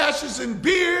mustaches and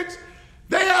beards.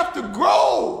 They have to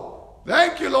grow,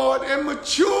 thank you, Lord, and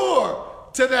mature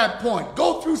to that point.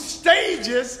 Go through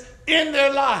stages in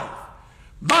their life.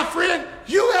 My friend,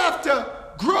 you have to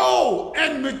grow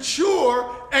and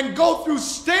mature and go through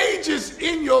stages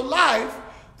in your life,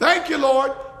 thank you,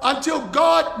 Lord, until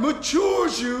God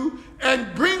matures you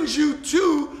and brings you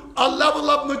to a level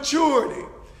of maturity.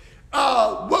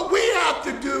 What we have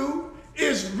to do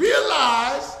is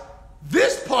realize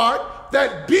this part,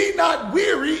 that be not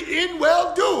weary in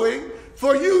well-doing,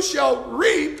 for you shall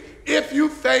reap if you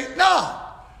faint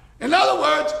not. In other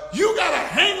words, you got to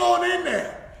hang on in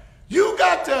there. You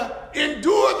got to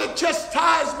endure the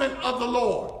chastisement of the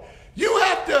Lord. You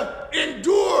have to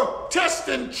endure tests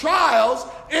and trials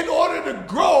in order to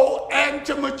grow and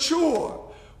to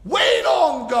mature. Wait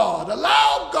on God.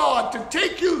 Allow God to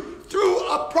take you through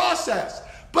a process.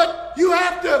 But you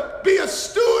have to be a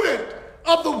student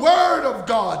of the Word of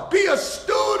God. Be a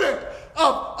student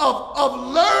of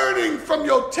learning from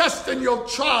your tests and your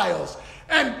trials.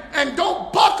 And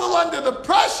don't buckle under the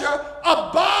pressure.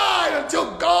 Abide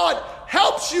until God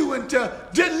helps you and to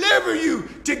deliver you,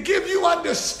 to give you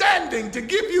understanding, to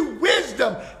give you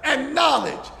wisdom and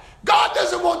knowledge. God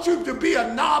doesn't want you to be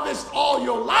a novice all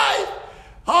your life.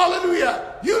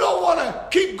 Hallelujah. You don't want to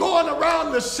keep going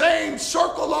around the same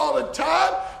circle all the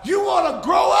time. You want to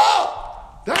grow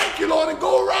up. Thank you, Lord, and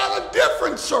go around a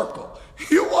different circle.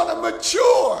 You want to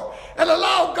mature and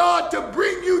allow God to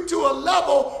bring you to a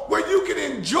level where you can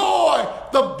enjoy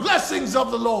the blessings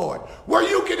of the Lord, where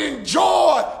you can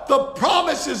enjoy the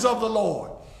promises of the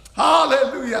Lord.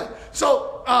 Hallelujah.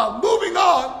 So moving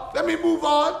on, let me move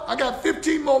on. I got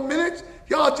 15 more minutes.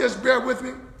 Y'all just bear with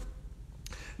me.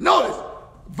 Notice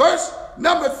verse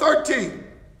number 13.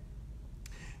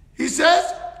 He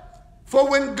says, for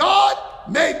when God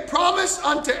made promise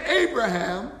unto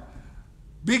Abraham,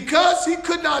 because he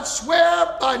could not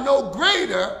swear by no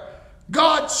greater,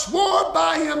 God swore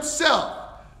by himself,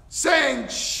 saying,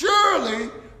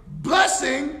 surely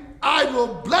blessing I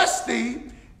will bless thee,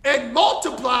 and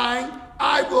multiplying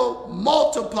I will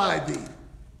multiply thee.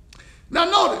 Now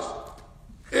notice,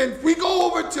 if we go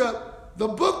over to the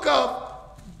book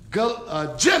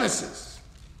of Genesis,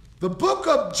 the book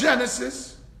of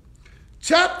Genesis,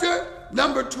 chapter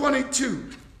number 22.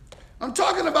 I'm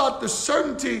talking about the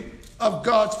certainty of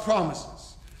God's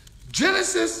promises.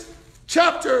 Genesis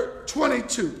chapter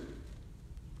 22.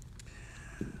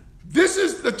 This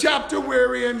is the chapter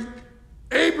wherein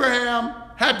Abraham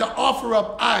had to offer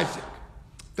up Isaac.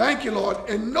 Thank you, Lord.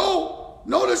 And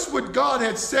notice what God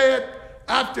had said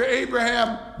after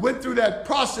Abraham went through that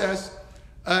process,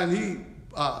 and he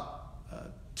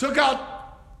took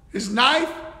out his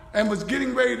knife and was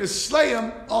getting ready to slay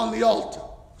him on the altar.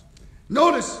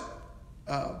 Notice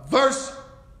verse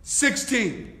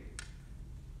 16.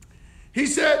 He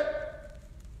said,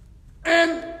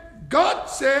 and God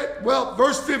said, well,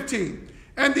 verse 15,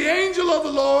 and the angel of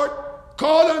the Lord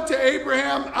called unto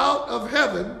Abraham out of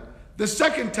heaven the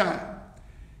second time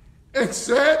and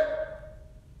said,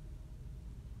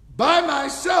 by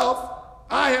myself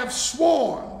I have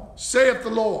sworn, saith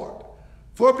the Lord,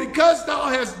 for because thou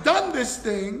hast done this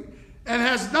thing and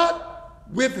hast not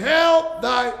withheld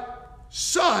thy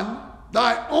son,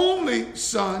 thy only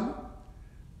son,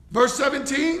 verse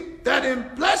 17, that in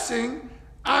blessing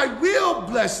I will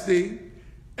bless thee,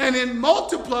 and in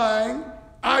multiplying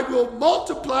I will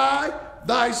multiply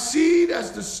thy seed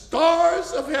as the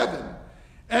stars of heaven,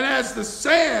 and as the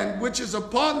sand which is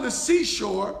upon the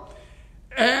seashore,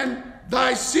 and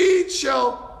thy seed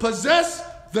shall possess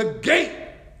the gate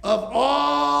of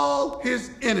all his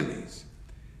enemies.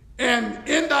 And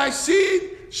in thy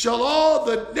seed shall all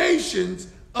the nations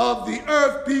of the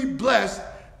earth be blessed,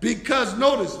 because,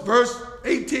 notice, verse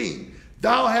 18,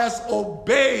 thou hast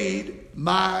obeyed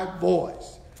my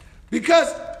voice.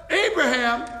 Because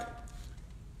Abraham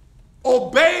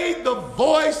obeyed the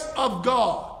voice of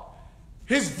God.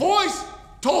 His voice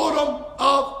told him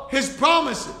of his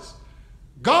promises.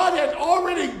 God had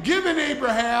already given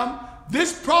Abraham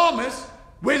this promise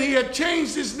when he had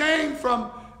changed his name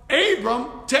from Abram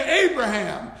to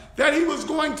Abraham, that he was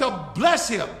going to bless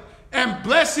him and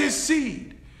bless his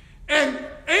seed. And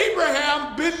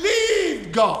Abraham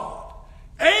believed God.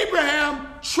 Abraham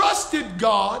trusted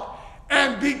God.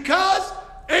 And because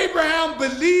Abraham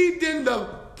believed in the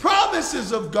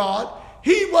promises of God,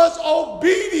 he was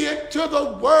obedient to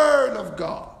the word of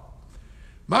God.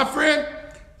 My friend,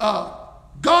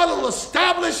 God will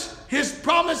establish his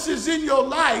promises in your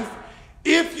life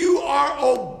if you are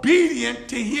obedient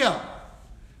to him.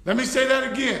 Let me say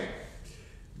that again.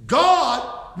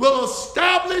 God will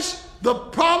establish the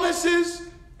promises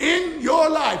in your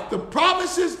life, the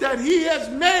promises that he has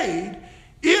made,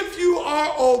 if you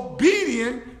are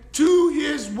obedient to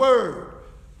his word.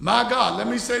 My God, let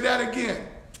me say that again.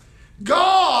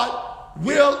 God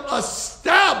will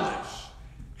establish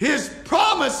his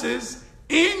promises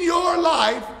in your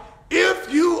life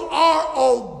if you are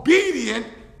obedient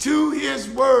to his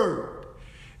word.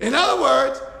 In other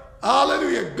words,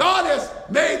 hallelujah, God has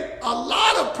made a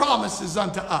lot of promises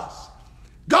unto us.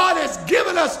 God has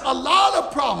given us a lot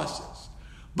of promises.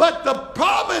 But the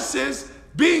promises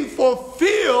being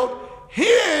fulfilled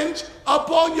hinge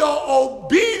upon your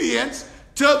obedience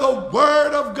to the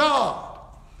word of God.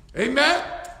 Amen?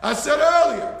 I said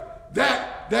earlier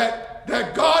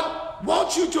that God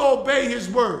wants you to obey his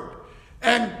word.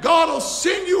 And God will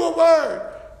send you a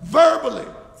word verbally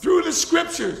through the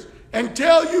scriptures and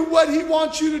tell you what he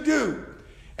wants you to do.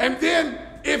 And then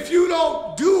if you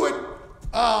don't do it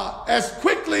as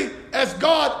quickly as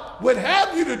God would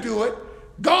have you to do it,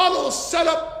 God will set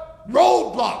up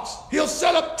roadblocks. He'll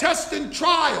set up tests and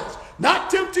trials, not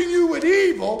tempting you with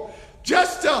evil,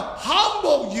 just to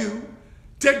humble you,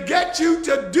 to get you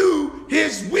to do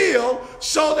his will,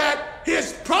 so that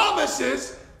his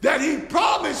promises that he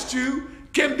promised you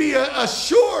can be a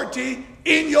surety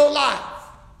in your life.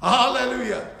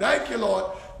 Hallelujah. Thank you, Lord.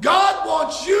 God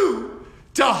wants you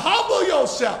to humble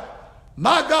yourself,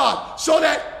 my God, so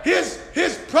that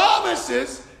his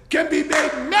promises can be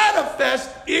made manifest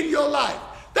in your life.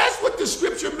 That's what the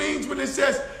scripture means when it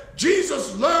says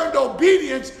Jesus learned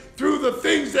obedience through the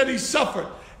things that he suffered.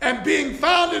 And being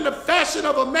found in the fashion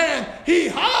of a man, he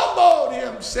humbled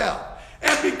himself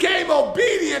and became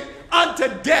obedient unto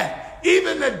death,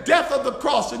 even the death of the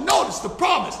cross. And notice the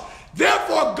promise.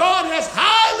 Therefore, God has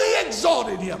highly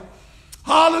exalted him.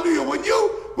 Hallelujah. When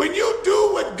you do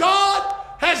what God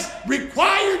has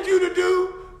required you to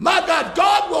do, my God,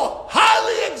 God will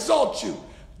highly exalt you.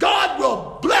 God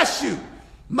will bless you.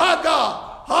 My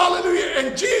God. Hallelujah.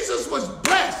 And Jesus was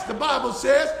blessed, the Bible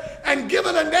says, and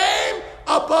given a name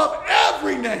above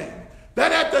every name,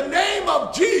 that at the name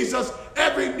of Jesus,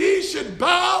 every knee should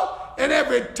bow and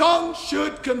every tongue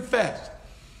should confess.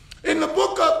 In the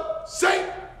book of St.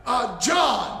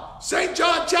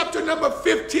 John chapter number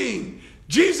 15,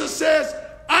 Jesus says,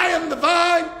 I am the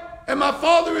vine and my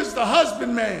Father is the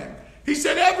husbandman. He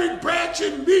said, every branch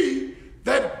in me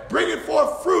that bringeth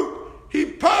forth fruit, he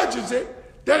purges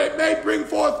it, that it may bring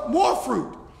forth more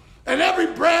fruit. And every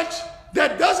branch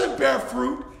that doesn't bear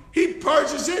fruit, he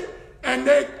purges it, and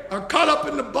they are cut up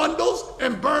into bundles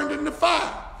and burned in the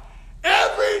fire.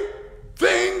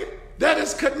 Everything that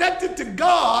is connected to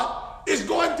God is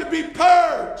going to be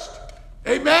purged.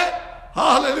 Amen?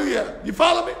 Hallelujah. You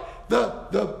follow me?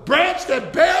 The branch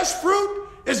that bears fruit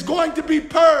is going to be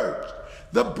purged.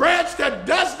 The branch that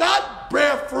does not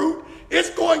bear fruit is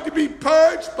going to be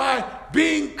purged by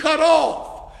being cut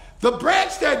off. The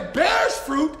branch that bears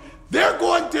fruit, they're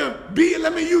going to be,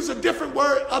 let me use a different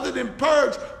word other than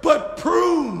purge, but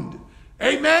pruned.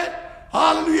 Amen?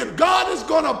 Hallelujah. God is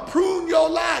going to prune your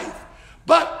life.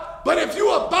 But if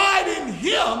you abide in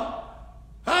him,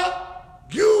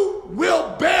 you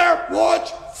will bear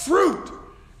much fruit.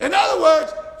 In other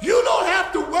words, you don't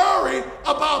have to worry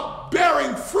about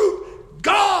bearing fruit.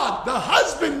 God, the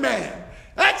husbandman,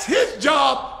 that's his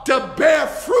job to bear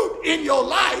fruit in your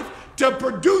life, to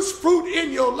produce fruit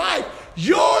in your life.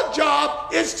 Your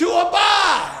job is to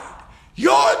abide.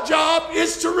 Your job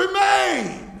is to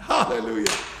remain.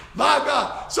 Hallelujah. My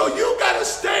God. So you got to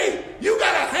stay. You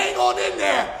got to hang on in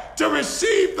there to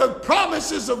receive the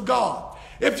promises of God.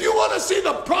 If you want to see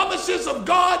the promises of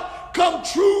God come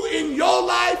true in your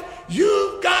life,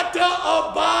 you've got to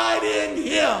abide in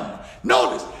him.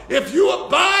 Notice, if you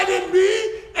abide in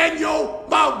me and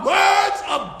my words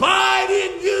abide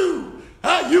in you,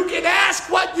 you can ask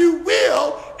what you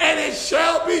will and it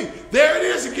shall be. There it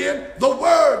is again, the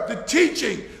word, the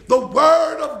teaching, the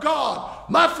word of God.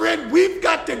 My friend, we've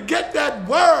got to get that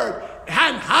word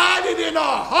and hide it in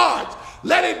our hearts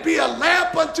Let it be a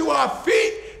lamp unto our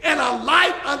feet and a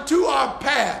light unto our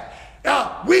path.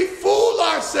 We fool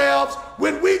ourselves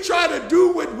when we try to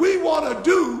do what we want to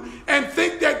do and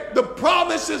think that the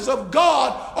promises of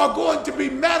God are going to be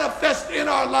manifest in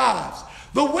our lives.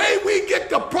 The way we get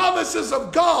the promises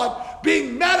of God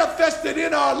being manifested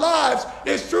in our lives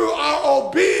is through our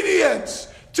obedience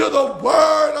to the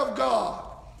Word of God.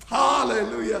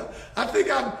 Hallelujah. I think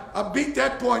I beat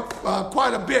that point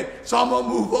quite a bit, so I'm going to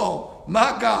move on.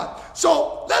 My God.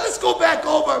 So let us go back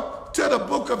over to the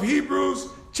book of Hebrews,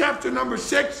 chapter number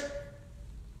 6.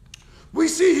 We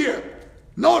see here,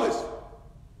 notice,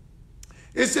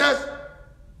 it says,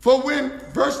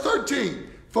 verse 13,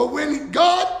 for when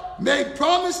God made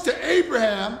promise to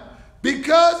Abraham,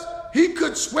 because he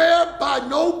could swear by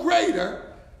no greater,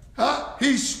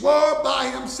 he swore by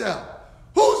himself.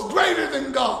 Who's greater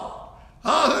than God?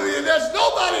 Hallelujah. There's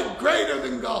nobody greater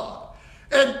than God.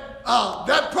 And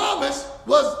that promise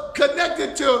was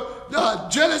connected to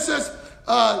Genesis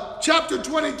chapter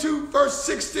 22, verse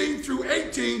 16 through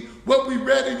 18, what we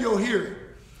read in your hearing.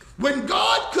 When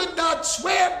God could not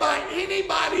swear by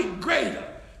anybody greater,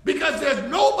 because there's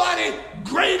nobody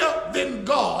greater than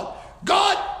God,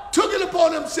 God took it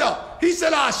upon himself. He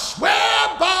said, I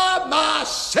swear by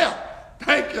myself.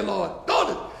 Thank you, Lord.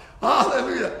 Notice,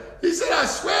 hallelujah. He said, I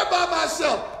swear by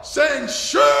myself, saying,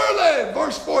 surely,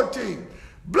 verse 14,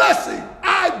 blessing,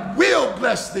 I will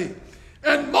bless thee,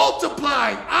 and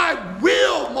multiplying, I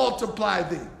will multiply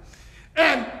thee.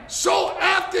 And so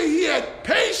after he had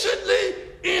patiently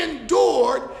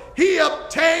endured, he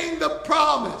obtained the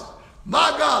promise.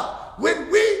 My God, when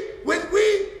we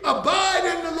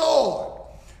abide in the Lord,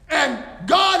 and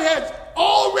God has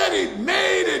already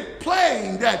made it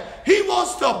plain that he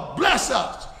wants to bless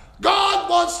us. God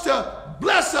wants to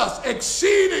bless us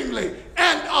exceedingly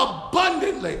and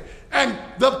abundantly. And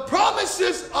the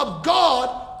promises of God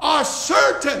are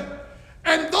certain.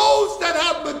 And those that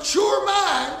have mature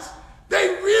minds, they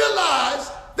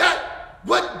realize that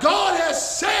what God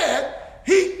has said,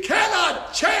 he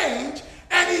cannot change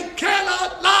and he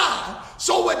cannot lie.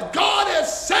 So what God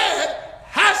has said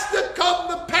has to come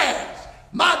to pass.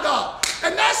 My God.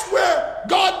 And that's where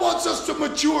God wants us to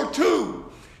mature to.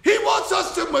 He wants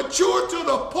us to mature to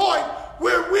the point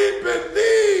where we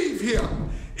believe him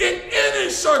in any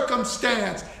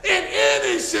circumstance, in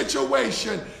any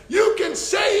situation. You can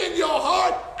say in your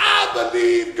heart, I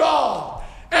believe God.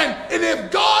 And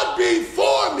if God be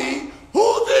for me,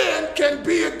 who then can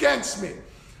be against me?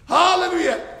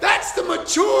 Hallelujah. That's the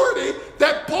maturity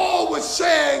that Paul was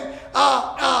saying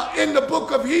in the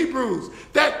book of Hebrews.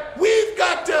 That we've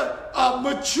got to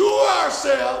mature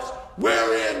ourselves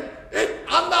wherein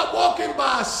I'm not walking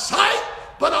by sight,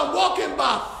 but I'm walking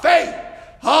by faith.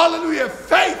 Hallelujah.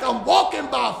 Faith. I'm walking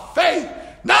by faith,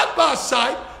 not by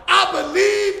sight. I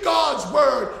believe God's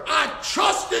word. I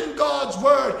trust in God's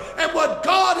word. And what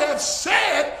God has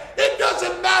said, it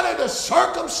doesn't matter the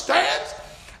circumstance.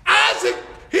 Isaac,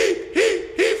 he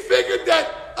figured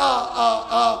that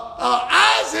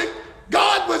Isaac,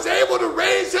 God was able to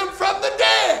raise him from the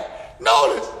dead.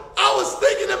 Notice, I was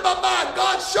thinking in my mind,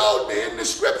 God showed me in the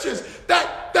scriptures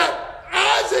that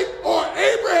Isaac or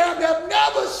Abraham have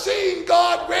never seen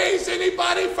God raise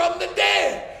anybody from the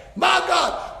dead. My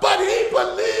God. But he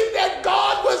believed that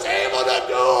God was able to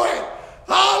do it.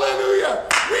 Hallelujah.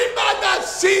 We might not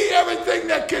see everything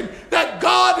that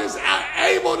God is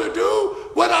able to do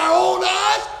with our own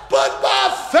eyes, but by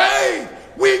faith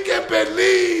we can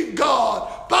believe God.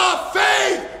 By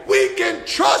faith we can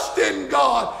trust in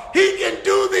God. He can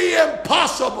do the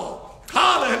impossible.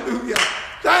 Hallelujah.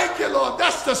 Thank you, Lord.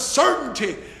 That's the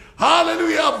certainty,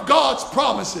 hallelujah, of God's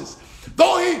promises.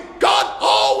 Though God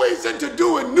always into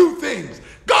doing new things.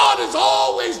 God is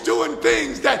always doing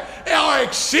things that are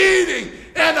exceeding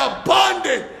and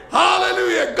abundant.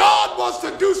 Hallelujah. God wants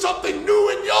to do something new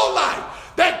in your life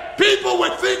that people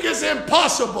would think is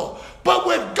impossible. But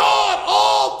with God,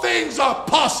 all things are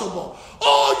possible.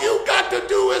 All you got to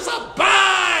do is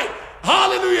abide,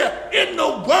 hallelujah, in the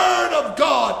word of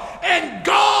God. And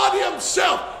God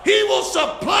himself, he will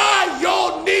supply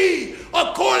your need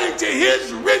according to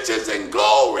his riches and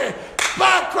glory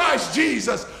by Christ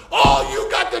Jesus. All you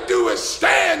got to do is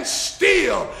stand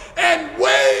still and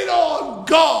wait on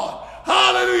God.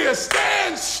 Hallelujah.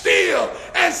 Stand still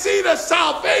and see the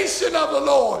salvation of the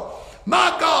Lord.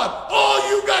 My God, all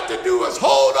you got to do is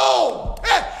hold on.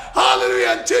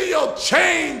 Hallelujah. Until your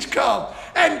change comes.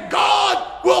 And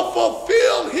God will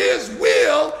fulfill his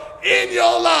will in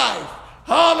your life.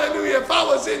 Hallelujah. If I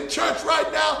was in church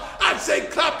right now, I'd say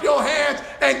clap your hands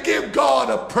and give God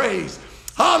a praise.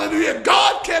 Hallelujah.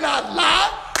 God cannot lie.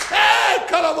 Hey,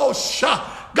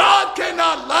 God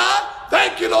cannot lie.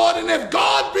 Thank you, Lord. And if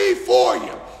God be for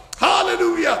you,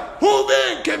 hallelujah, who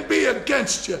then can be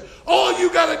against you? All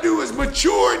you got to do is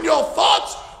mature in your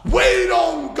thoughts. Wait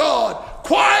on God.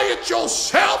 Quiet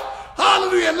yourself.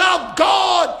 Hallelujah. Allow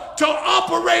God to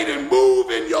operate and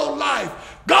move in your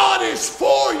life. God is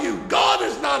for you. God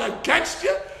is not against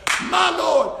you, my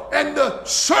Lord. And the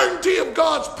certainty of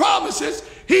God's promises,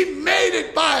 he made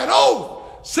it by an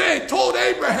oath, saying, told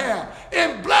Abraham,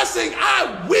 in blessing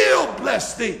I will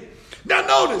bless thee. Now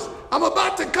notice, I'm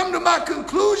about to come to my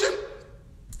conclusion.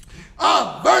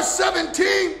 Verse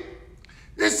 17,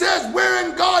 it says,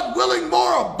 wherein God willing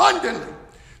more abundantly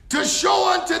to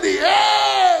show unto the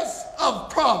heirs of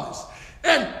promise.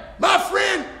 And my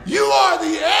friend, you are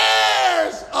the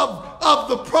heirs of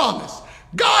the promise.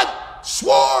 God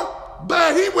swore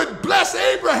that he would bless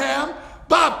Abraham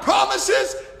by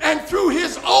promises, and through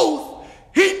his oath,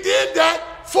 he did that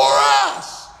for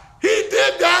us. He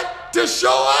did that to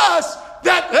show us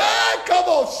that,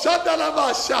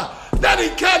 that he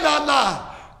cannot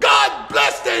lie. God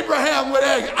blessed Abraham with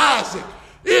Isaac.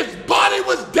 His body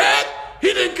was dead.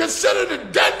 He didn't consider the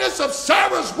deadness of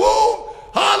Sarah's womb.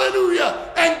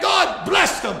 Hallelujah. And God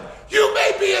blessed him. You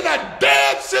may be in a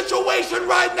dead situation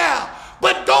right now,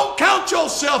 but don't count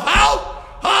yourself out.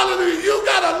 Hallelujah. You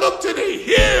got to look to the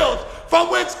hills from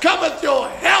whence cometh your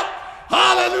help.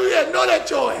 Hallelujah. Know that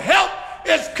your help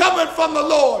is coming from the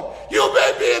Lord. You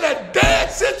may be in a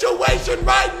dead situation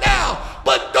right now,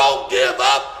 but don't give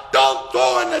up. Don't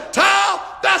throw in the towel.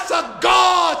 That's a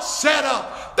God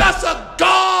setup. That's a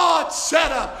God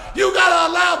setup. You got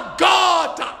to allow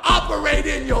God to operate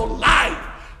in your life.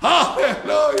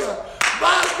 Hallelujah.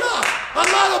 My God. A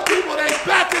lot of people, their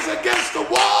back is against the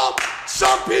wall.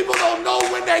 Some people don't know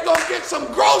when they're going to get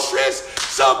some groceries.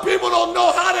 Some people don't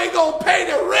know how they're going to pay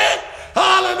the rent.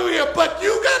 Hallelujah. But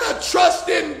you got to trust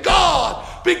in God,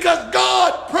 because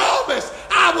God promised,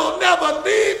 I will never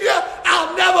leave you.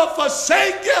 I'll never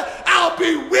forsake you. I'll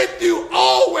be with you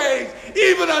always,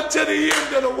 even until the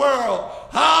end of the world.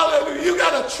 Hallelujah. You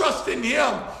got to trust in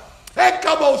him.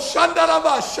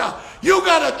 You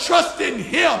got to trust in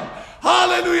him.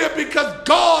 Hallelujah. Because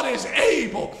God is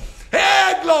able.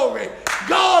 Hey, glory.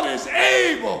 God is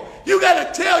able. You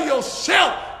got to tell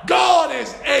yourself, God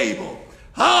is able.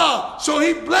 So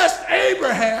he blessed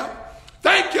Abraham.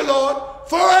 Thank you, Lord,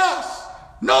 for us.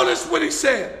 Notice what he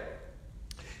said.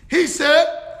 He said,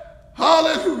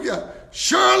 hallelujah,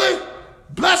 surely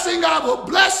blessing I will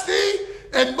bless thee,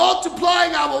 and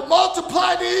multiplying I will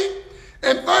multiply thee.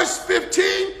 In verse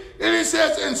 15, and it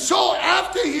says, and so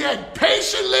after he had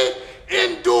patiently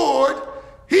endured,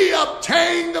 he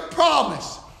obtained the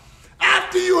promise.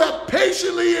 After you have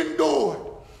patiently endured.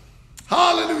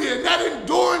 Hallelujah. And that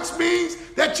endurance means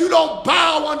that you don't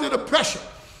bow under the pressure.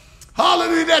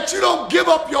 Hallelujah. That you don't give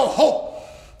up your hope.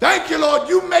 Thank you, Lord.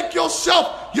 You make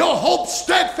yourself, your hope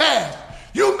steadfast.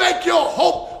 You make your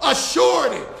hope a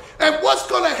surety. And what's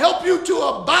going to help you to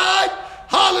abide?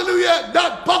 Hallelujah.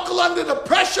 Not buckle under the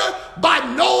pressure, by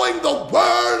knowing the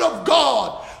word of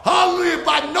God. Hallelujah.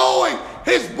 By knowing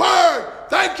his word.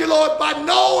 Thank you, Lord. By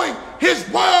knowing his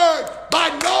word. By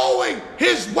knowing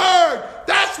his word.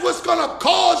 That's what's going to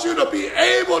cause you to be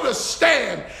able to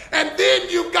stand. And then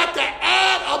you've got to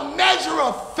add a measure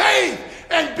of faith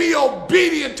and be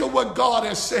obedient to what God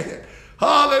has said.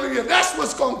 Hallelujah. That's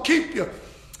what's going to keep you.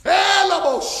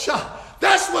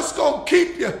 That's what's going to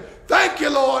keep you. Thank you,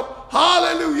 Lord.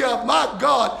 Hallelujah, my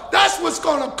God. That's what's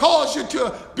going to cause you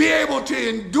to be able to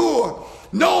endure.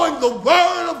 Knowing the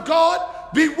word of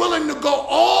God, be willing to go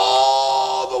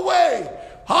all the way.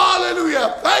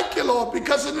 Hallelujah. Thank you, Lord,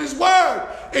 because in his word,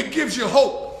 it gives you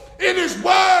hope. In his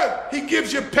word, he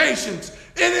gives you patience.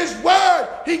 In his word,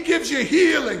 he gives you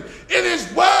healing. In his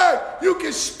word, you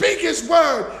can speak his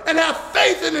word and have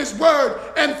faith in his word,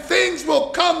 and things will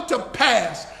come to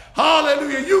pass.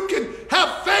 Hallelujah. You can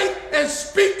have faith and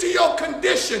speak to your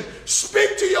condition.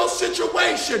 Speak to your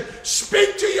situation.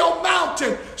 Speak to your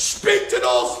mountain. Speak to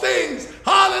those things,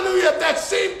 hallelujah, that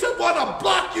seem to want to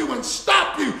block you and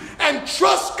stop you. And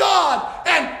trust God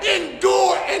and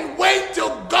endure and wait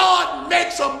till God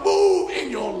makes a move in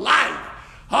your life.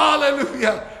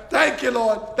 Hallelujah. Thank you,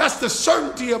 Lord. That's the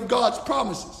certainty of God's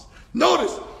promises.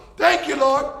 Notice, thank you,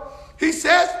 Lord. He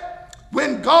says,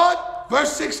 when God,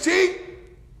 verse 16,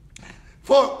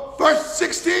 for verse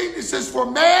 16, it says, for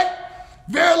man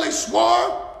verily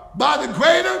swore by the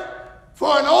greater,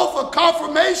 for an oath of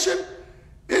confirmation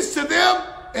is to them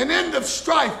an end of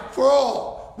strife for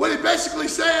all. What he's basically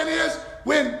saying is,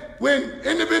 when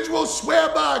individuals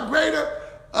swear by a greater,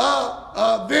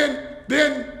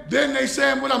 then they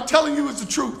saying what I'm telling you is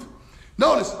the truth.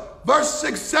 Notice, verse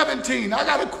 6:17. I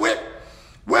got to quit.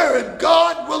 Whereas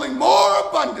God willing more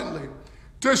abundantly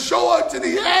to show unto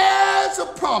the heirs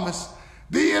of promise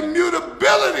the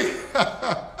immutability,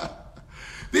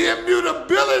 the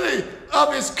immutability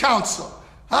of his counsel,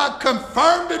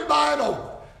 confirmed it by an oath.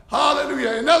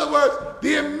 Hallelujah. In other words,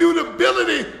 the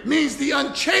immutability means the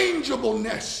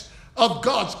unchangeableness of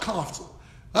God's counsel.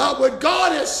 What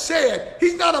God has said,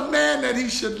 he's not a man that he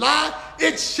should lie.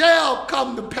 It shall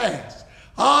come to pass.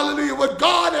 Hallelujah. What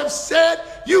God has said,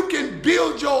 you can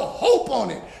build your hope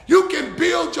on it. You can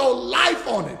build your life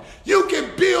on it. You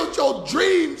can build your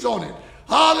dreams on it.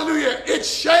 Hallelujah. It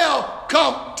shall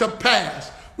come to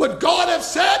pass. What God has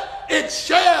said, it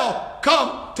shall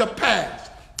come to pass.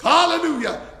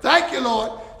 Hallelujah. Thank you,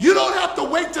 Lord. You don't have to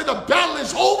wait till the battle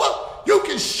is over. You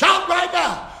can shout right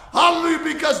now. Hallelujah,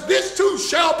 because this too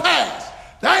shall pass.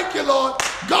 Thank you, Lord.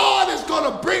 God is going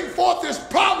to bring forth his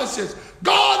promises.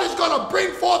 God is going to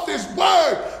bring forth his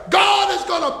word. God is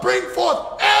going to bring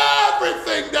forth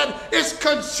everything that is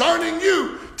concerning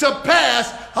you to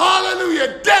pass.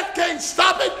 Hallelujah. Death can't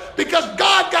stop it because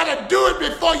God got to do it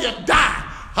before you die.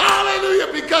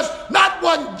 Hallelujah, because not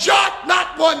one jot,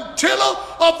 not one tittle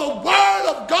of the word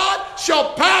of God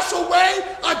shall pass away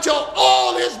until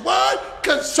all his word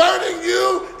concerning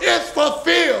you is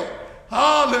fulfilled.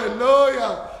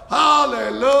 Hallelujah,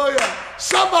 hallelujah.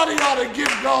 Somebody ought to give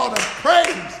God a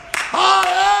praise.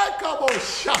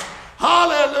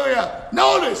 Hallelujah.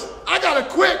 Notice, I got to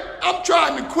quit. I'm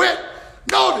trying to quit.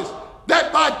 Notice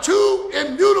that by two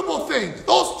immutable things,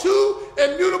 those two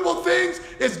immutable things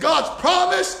is God's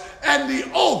promise and the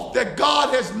oath that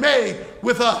God has made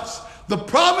with us. The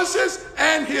promises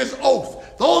and his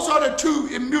oath. Those are the two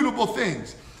immutable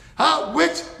things.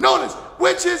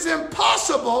 Which is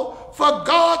impossible for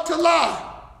God to lie.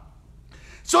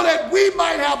 So that we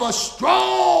might have a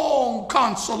strong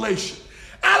consolation.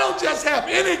 I don't just have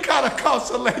any kind of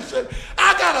consolation.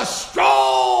 I got a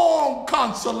strong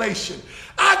consolation.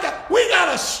 We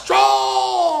got a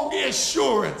strong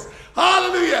assurance.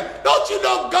 Hallelujah. Don't you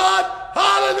know God?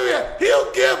 Hallelujah.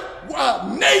 He'll give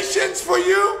nations for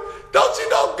you. Don't you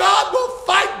know God will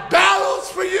fight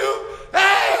battles for you?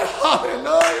 Hey,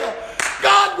 hallelujah.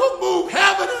 God will move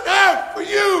heaven and earth for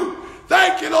you.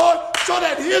 Thank you, Lord, so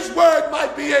that his word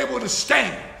might be able to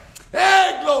stand.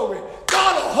 Hey, glory.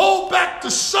 God will hold back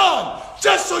the sun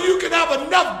just so you can have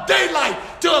enough daylight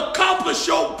to accomplish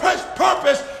your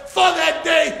purpose for that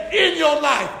day in your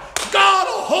life. God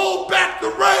will hold back the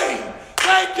rain.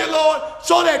 Thank you, Lord,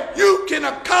 so that you can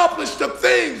accomplish the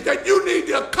things that you need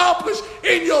to accomplish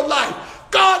in your life.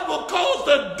 God will cause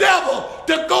the devil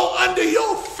to go under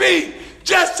your feet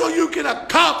just so you can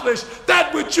accomplish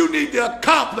that which you need to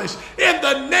accomplish in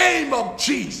the name of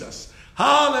Jesus.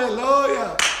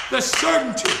 Hallelujah. The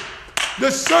certainty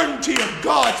of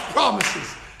God's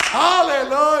promises.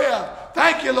 Hallelujah.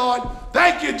 Thank you, Lord.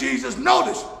 Thank you, Jesus.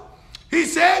 Notice, he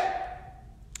said,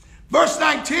 verse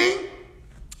 19,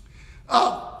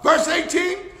 verse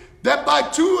 18, that by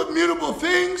two immutable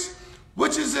things,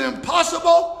 which is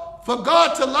impossible for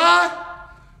God to lie,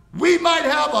 we might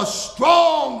have a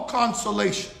strong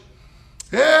consolation.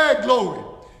 Hey, glory.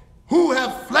 Who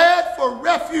have fled for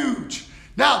refuge.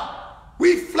 Now,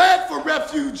 we fled for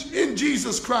refuge in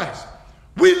Jesus Christ.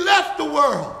 We left the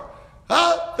world.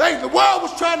 The world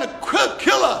was trying to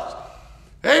kill us.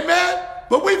 Amen.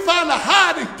 But we found a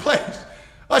hiding place,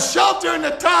 a shelter in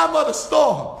the time of the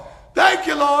storm. Thank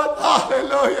you, Lord.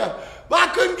 Hallelujah. But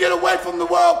I couldn't get away from the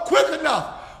world quick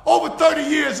enough over 30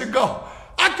 years ago.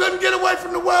 I couldn't get away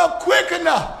from the world quick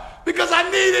enough because I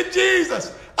needed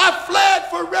Jesus. I fled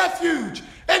for refuge.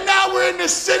 And now we're in the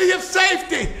city of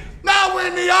safety. Now we're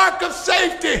in the ark of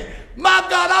safety. My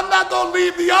God, I'm not going to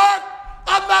leave the ark.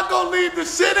 I'm not going to leave the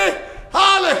city.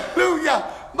 Hallelujah.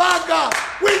 My God,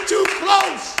 we too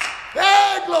close.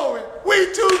 Hey, glory.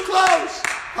 We too close.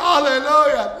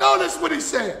 Hallelujah. Notice what he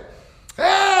said.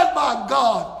 Hey, my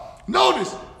God.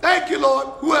 Notice, thank you, Lord,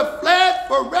 who have fled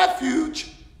for refuge.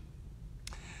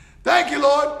 Thank you,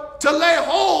 Lord, to lay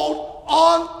hold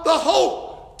on the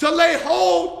hope. To lay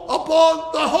hold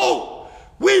upon the hope.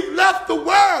 We've left the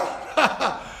world.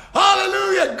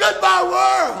 Hallelujah. Goodbye,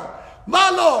 world. My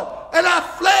Lord. And I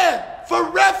fled for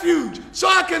refuge so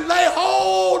I can lay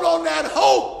hold on that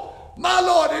hope. My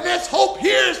Lord. And this hope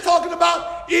here is talking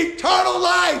about eternal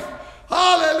life.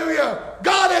 Hallelujah.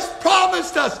 God has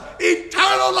promised us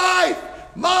eternal life.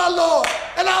 My Lord.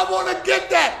 And I want to get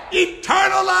that.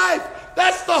 Eternal life.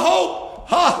 That's the hope.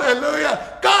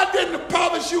 Hallelujah. God didn't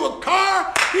promise you a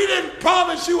car. He didn't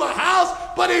promise you a house.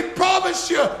 But he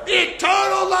promised you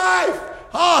eternal life.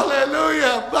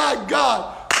 Hallelujah. My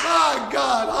God. My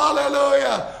God,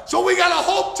 hallelujah. So we got a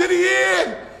hope to the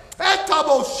end.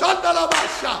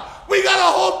 We got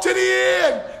a hope to the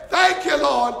end. Thank you,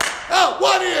 Lord.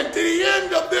 What end? To the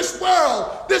end of this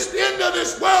world. This end of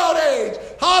this world age.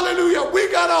 Hallelujah. We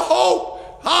got a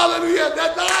hope. Hallelujah.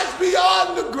 That lies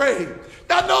beyond the grave.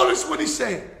 Now notice what he's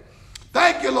saying.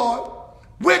 Thank you, Lord.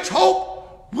 Which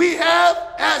hope we have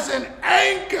as an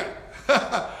anchor.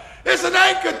 It's an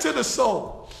anchor to the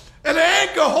soul. And an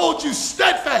anchor holds you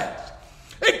steadfast.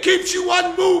 It keeps you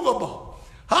unmovable.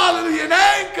 Hallelujah. An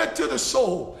anchor to the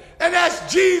soul. And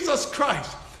that's Jesus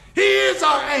Christ. He is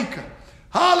our anchor.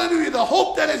 Hallelujah. The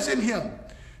hope that is in him.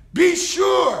 Be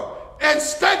sure and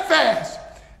steadfast,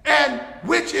 and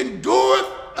which endureth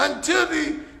until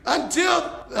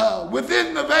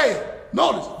within the veil.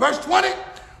 Notice verse 20.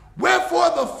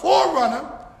 Wherefore the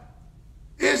forerunner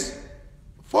is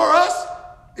for us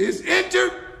is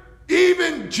entered,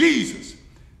 even Jesus,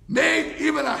 made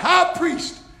even a high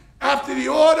priest after the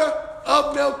order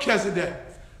of Melchizedek.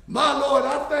 My Lord,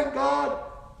 I thank God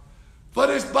for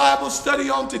this Bible study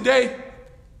on today.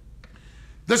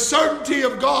 The certainty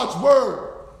of God's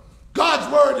word.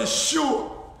 God's word is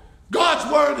sure. God's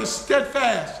word is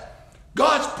steadfast.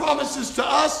 God's promises to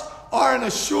us are an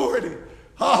assurity.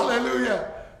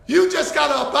 Hallelujah. You just got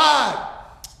to abide.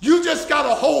 You just got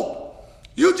to hope.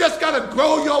 You just got to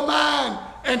grow your mind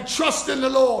and trust in the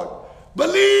Lord.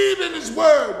 Believe in his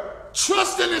word.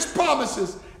 Trust in his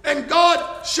promises. And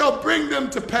God shall bring them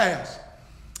to pass.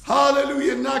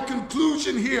 Hallelujah. Now,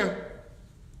 conclusion here.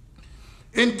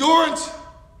 Endurance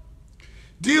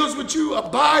deals with you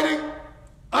abiding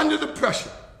under the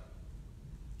pressure.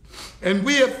 And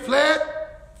we have fled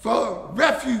for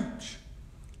refuge.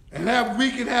 And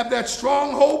we can have that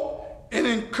strong hope and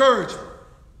encouragement.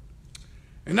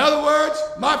 In other words,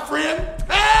 my friend,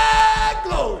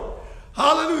 glory,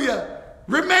 hallelujah,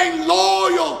 remain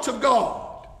loyal to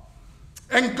God,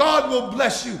 and God will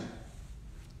bless you.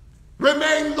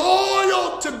 Remain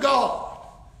loyal to God.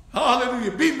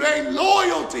 Hallelujah. Remain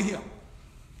loyal to him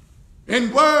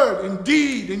in word, in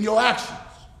deed, in your actions.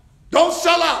 Don't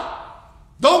sell out.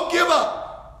 Don't give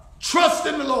up. Trust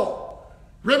in the Lord.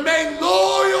 Remain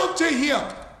loyal to him.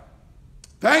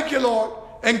 Thank you, Lord.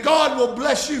 And God will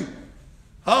bless you.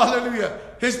 Hallelujah.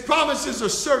 His promises are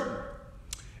certain.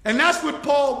 And that's what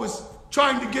Paul was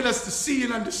trying to get us to see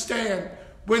and understand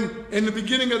when in the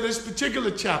beginning of this particular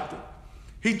chapter,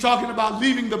 he's talking about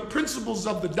leaving the principles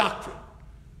of the doctrine.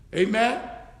 Amen.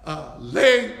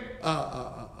 Laying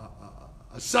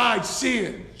aside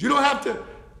sin. You don't have to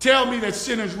tell me that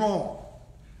sin is wrong.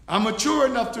 I'm mature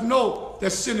enough to know that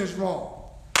sin is wrong.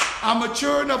 I'm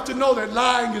mature enough to know that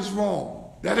lying is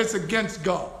wrong, that it's against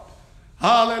God.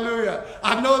 Hallelujah.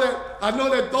 I know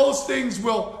that those things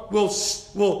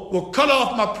will cut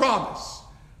off my promise.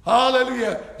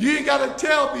 Hallelujah. You ain't got to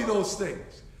tell me those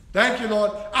things. Thank you,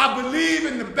 Lord. I believe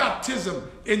in the baptism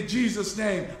in Jesus'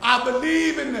 name. I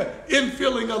believe in the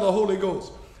infilling of the Holy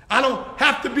Ghost. I don't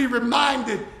have to be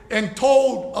reminded and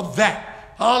told of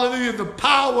that. Hallelujah. The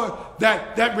power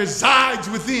that resides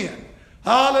within.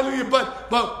 Hallelujah.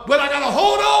 But what I got to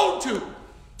hold on to.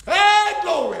 Hey,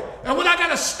 glory. And what I got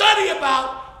to study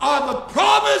about are the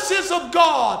promises of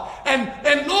God. And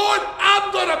Lord,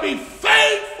 I'm going to be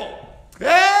faithful.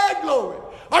 Hey, glory.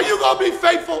 Are you going to be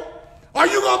faithful? Are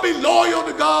you going to be loyal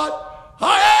to God?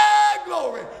 Hey,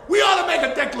 glory. We ought to make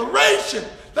a declaration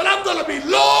that I'm going to be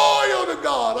loyal to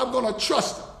God. I'm going to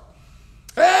trust him.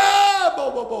 Hey,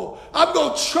 I'm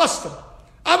going to trust him.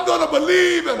 I'm going to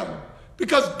believe in him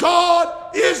because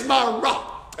God is my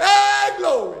rock. Hey,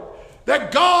 glory.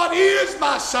 That God is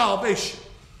my salvation.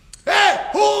 Hey,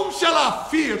 whom shall I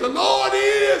fear? The Lord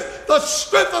is the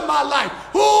strength of my life.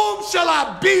 Whom shall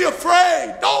I be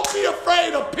afraid? Don't be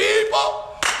afraid of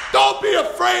people. Don't be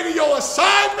afraid of your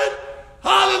assignment.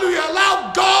 Hallelujah.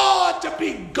 Allow God to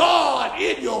be God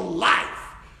in your life.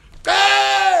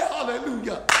 Hey,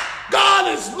 hallelujah.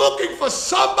 God is looking for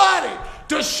somebody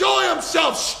to show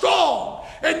himself strong.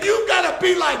 And you got to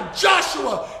be like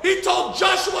Joshua. He told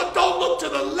Joshua, don't look to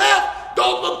the left,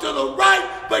 don't look to the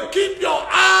right, but keep your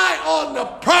eye on the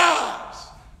prize.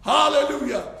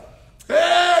 Hallelujah.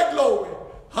 Hey, glory.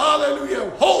 Hallelujah.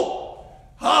 Hope.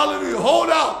 Hallelujah. Hold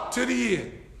out to the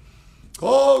end.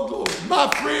 Oh, glory. My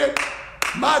friend,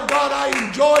 my God, I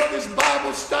enjoyed this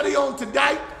Bible study on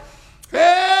today.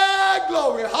 Hey,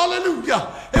 glory.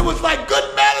 Hallelujah. It was like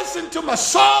good medicine to my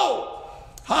soul.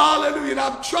 Hallelujah. And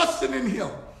I'm trusting in him.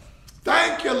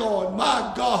 Thank you, Lord.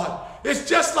 My God. It's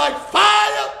just like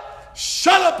fire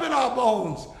shut up in our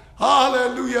bones.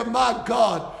 Hallelujah. My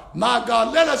God. My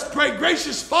God. Let us pray.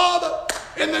 Gracious Father,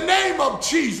 in the name of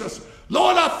Jesus,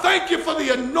 Lord, I thank you for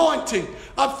the anointing.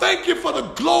 I thank you for the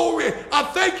glory. I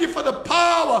thank you for the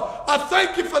power. I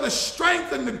thank you for the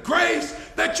strength and the grace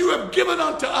that you have given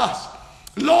unto us.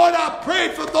 Lord, I pray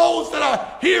for those that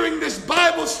are hearing this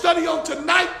Bible study on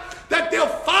tonight, that they'll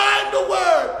find the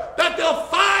word, that they'll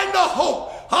find the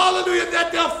hope. Hallelujah,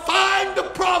 that they'll find the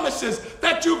promises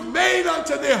that you've made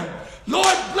unto them.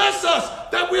 Lord, bless us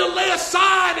that we'll lay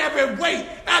aside every weight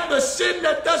and the sin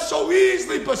that does so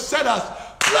easily beset us.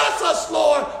 Bless us,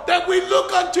 Lord, that we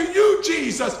look unto you,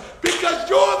 Jesus, because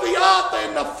you're the author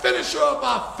and the finisher of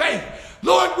our faith.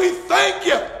 Lord, we thank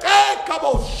you. Hey, come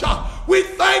on, Shah. We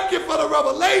thank you for the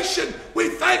revelation. We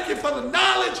thank you for the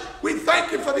knowledge. We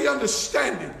thank you for the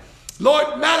understanding.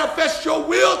 Lord, manifest your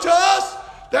will to us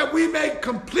that we may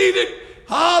complete it.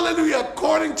 Hallelujah,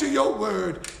 according to your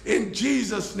word, in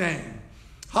Jesus' name.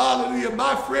 Hallelujah.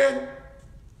 My friend,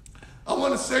 I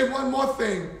want to say one more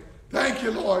thing. Thank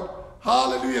you, Lord.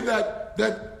 Hallelujah,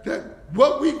 that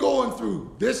what we're going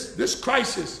through, this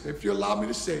crisis, if you allow me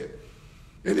to say it.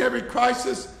 In every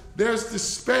crisis, there's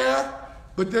despair,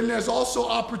 but then there's also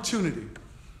opportunity.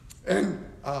 And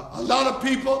a lot of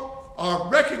people are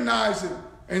recognizing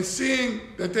and seeing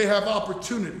that they have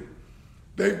opportunity.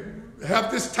 They have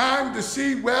this time to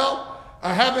see, well,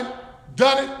 I haven't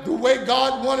done it the way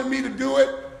God wanted me to do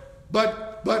it,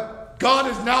 but God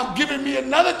is now giving me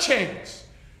another chance.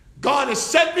 God has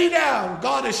set me down.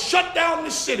 God has shut down the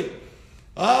city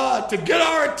to get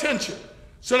our attention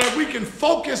so that we can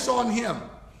focus on him.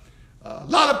 A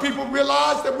lot of people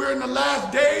realize that we're in the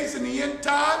last days in the end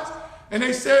times, and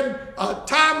they said a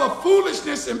time of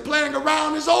foolishness and playing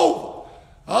around is over.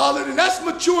 That's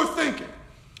mature thinking.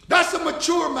 That's a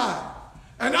mature mind.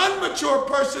 An unmature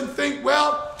person think,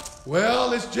 well,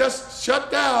 it's just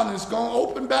shut down. It's going to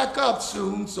open back up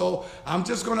soon, so I'm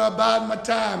just going to abide my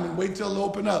time and wait till it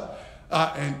open up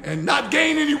and not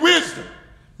gain any wisdom,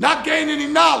 not gain any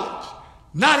knowledge,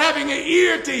 not having an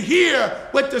ear to hear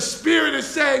what the Spirit is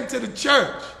saying to the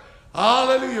church.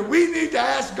 Hallelujah. We need to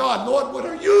ask God, Lord, what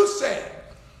are you saying?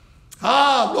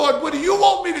 Lord, what do you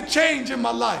want me to change in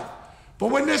my life?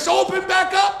 But when this open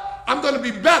back up, I'm going to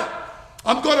be better.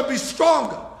 I'm going to be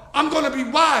stronger. I'm going to be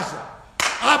wiser.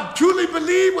 I truly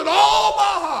believe with all my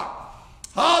heart,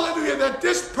 hallelujah, that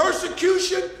this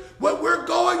persecution, what we're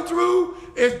going through,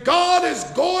 is God is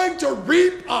going to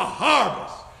reap a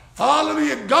harvest.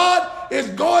 Hallelujah. God is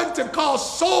going to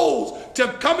cause souls to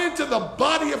come into the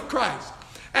body of Christ.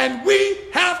 And we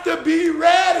have to be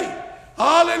ready.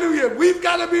 Hallelujah. We've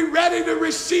got to be ready to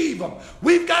receive them.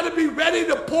 We've got to be ready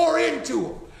to pour into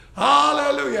them.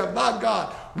 Hallelujah. My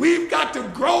God. We've got to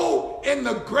grow in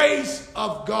the grace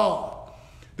of God.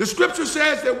 The scripture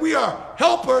says that we are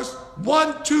helpers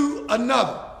one to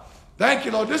another. Thank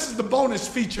you, Lord. This is the bonus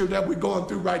feature that we're going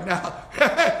through right now.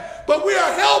 But we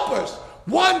are helpers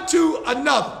one to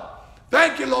another.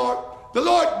 Thank you, Lord. The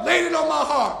Lord laid it on my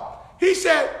heart. He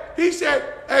said,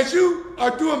 as you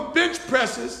are doing bench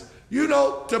presses,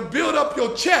 to build up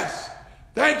your chest.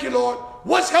 Thank you, Lord.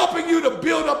 What's helping you to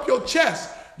build up your chest?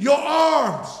 Your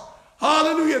arms.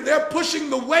 Hallelujah. They're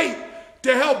pushing the weight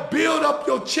to help build up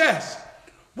your chest.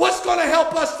 What's going to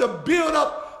help us to build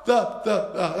up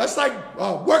that's like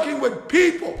working with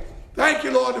people. Thank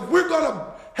you, Lord. If we're going to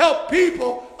help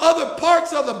people, other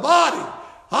parts of the body,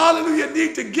 hallelujah,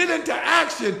 need to get into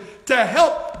action to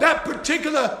help that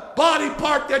particular body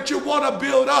part that you want to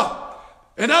build up.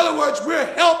 In other words, we're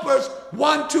helpers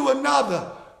one to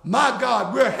another. My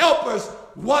God, we're helpers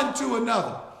one to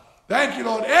another. Thank you,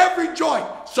 Lord. Every joint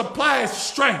supplies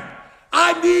strength.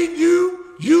 I need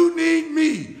you. You need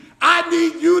me. I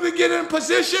need you to get in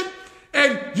position,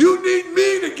 and you need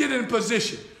me to get in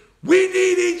position. We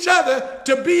need each other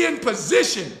to be in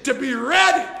position, to be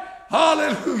ready.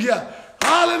 Hallelujah.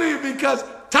 Hallelujah, because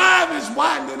time is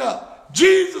winding up.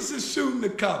 Jesus is soon to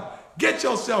come. Get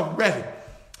yourself ready.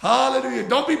 Hallelujah.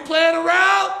 Don't be playing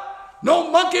around.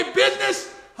 No monkey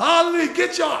business. Hallelujah.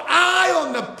 Get your eye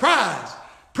on the prize.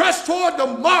 Press toward the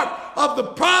mark of the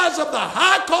prize of the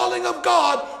high calling of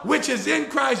God, which is in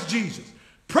Christ Jesus.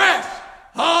 Press.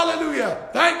 Hallelujah.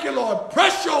 Thank you, Lord.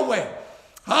 Press your way.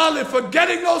 Hallelujah.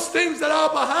 Forgetting those things that are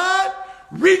behind,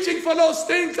 reaching for those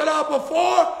things that are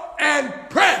before, and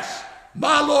press.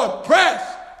 My Lord,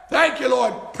 press. Thank you,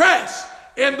 Lord. Press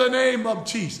in the name of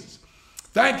Jesus.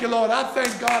 Thank you, Lord. I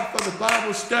thank God for the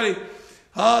Bible study.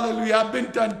 Hallelujah. I've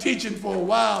been done teaching for a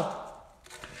while,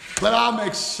 but I'm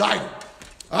excited.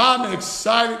 I'm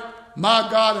excited. My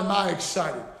God, am I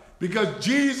excited. Because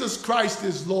Jesus Christ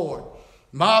is Lord.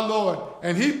 My Lord.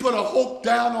 And he put a hope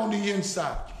down on the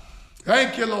inside.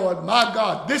 Thank you, Lord. My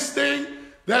God. This thing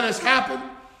that has happened,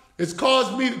 it's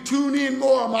caused me to tune in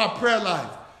more on my prayer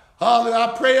life. Hallelujah.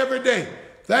 I pray every day.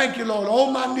 Thank you, Lord.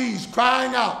 On my knees,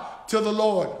 crying out to the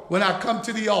Lord when I come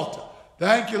to the altar.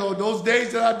 Thank you, Lord. Those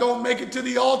days that I don't make it to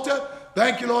the altar,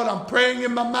 thank you, Lord. I'm praying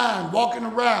in my mind, walking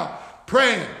around,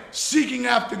 praying, seeking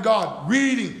after God,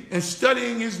 reading and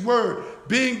studying his word,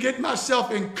 getting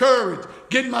myself encouraged,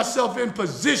 getting myself in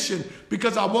position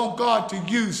because I want God to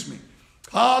use me.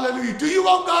 Hallelujah. Do you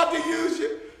want God to use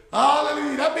you?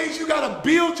 Hallelujah. That means you got to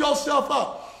build yourself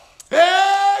up.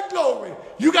 Hey, glory.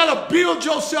 You got to build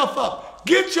yourself up.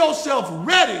 Get yourself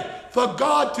ready for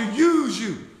God to use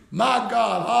you. My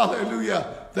God.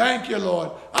 Hallelujah. Thank you,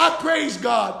 Lord. I praise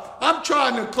God. I'm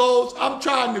trying to close. I'm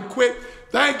trying to quit.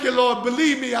 Thank you, Lord.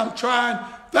 Believe me, I'm trying.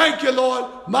 Thank you,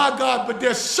 Lord. My God. But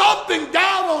there's something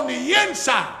down on the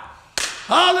inside.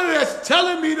 Hallelujah. That's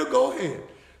telling me to go ahead.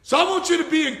 So I want you to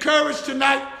be encouraged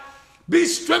tonight. Be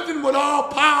strengthened with all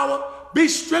power. Be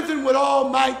strengthened with all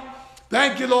might.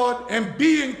 Thank you, Lord. And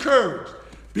be encouraged.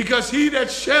 Because he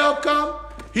that shall come,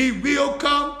 he will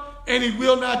come, and he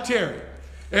will not tarry.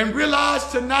 And realize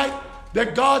tonight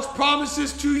that God's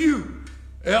promises to you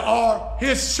are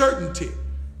his certainty.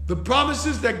 The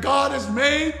promises that God has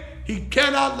made, he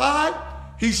cannot lie.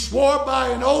 He swore by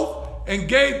an oath and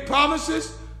gave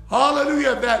promises.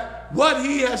 Hallelujah. That what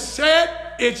he has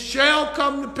said, it shall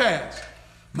come to pass.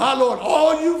 My Lord,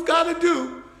 all you've got to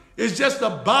do is just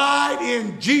abide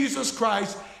in Jesus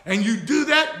Christ. And you do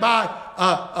that by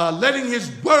letting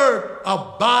his word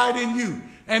abide in you.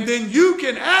 And then you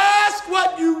can ask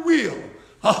what you will.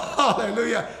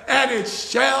 Hallelujah. And it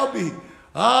shall be.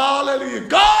 Hallelujah.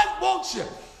 God wants you.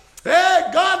 Hey,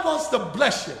 God wants to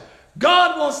bless you.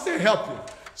 God wants to help you.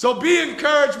 So be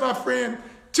encouraged, my friend.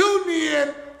 Tune me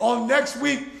in on next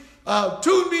week.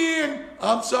 Tune me in,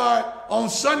 on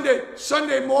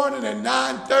Sunday morning at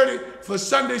 9:30 for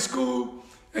Sunday school.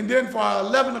 And then for our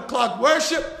 11 o'clock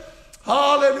worship.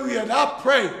 Hallelujah. And I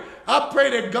pray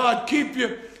that God keep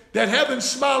you, that heaven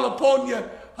smile upon you.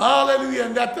 Hallelujah.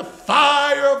 And that the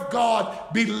fire of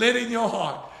God be lit in your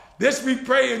heart. This we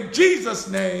pray in Jesus'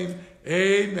 name.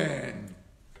 Amen.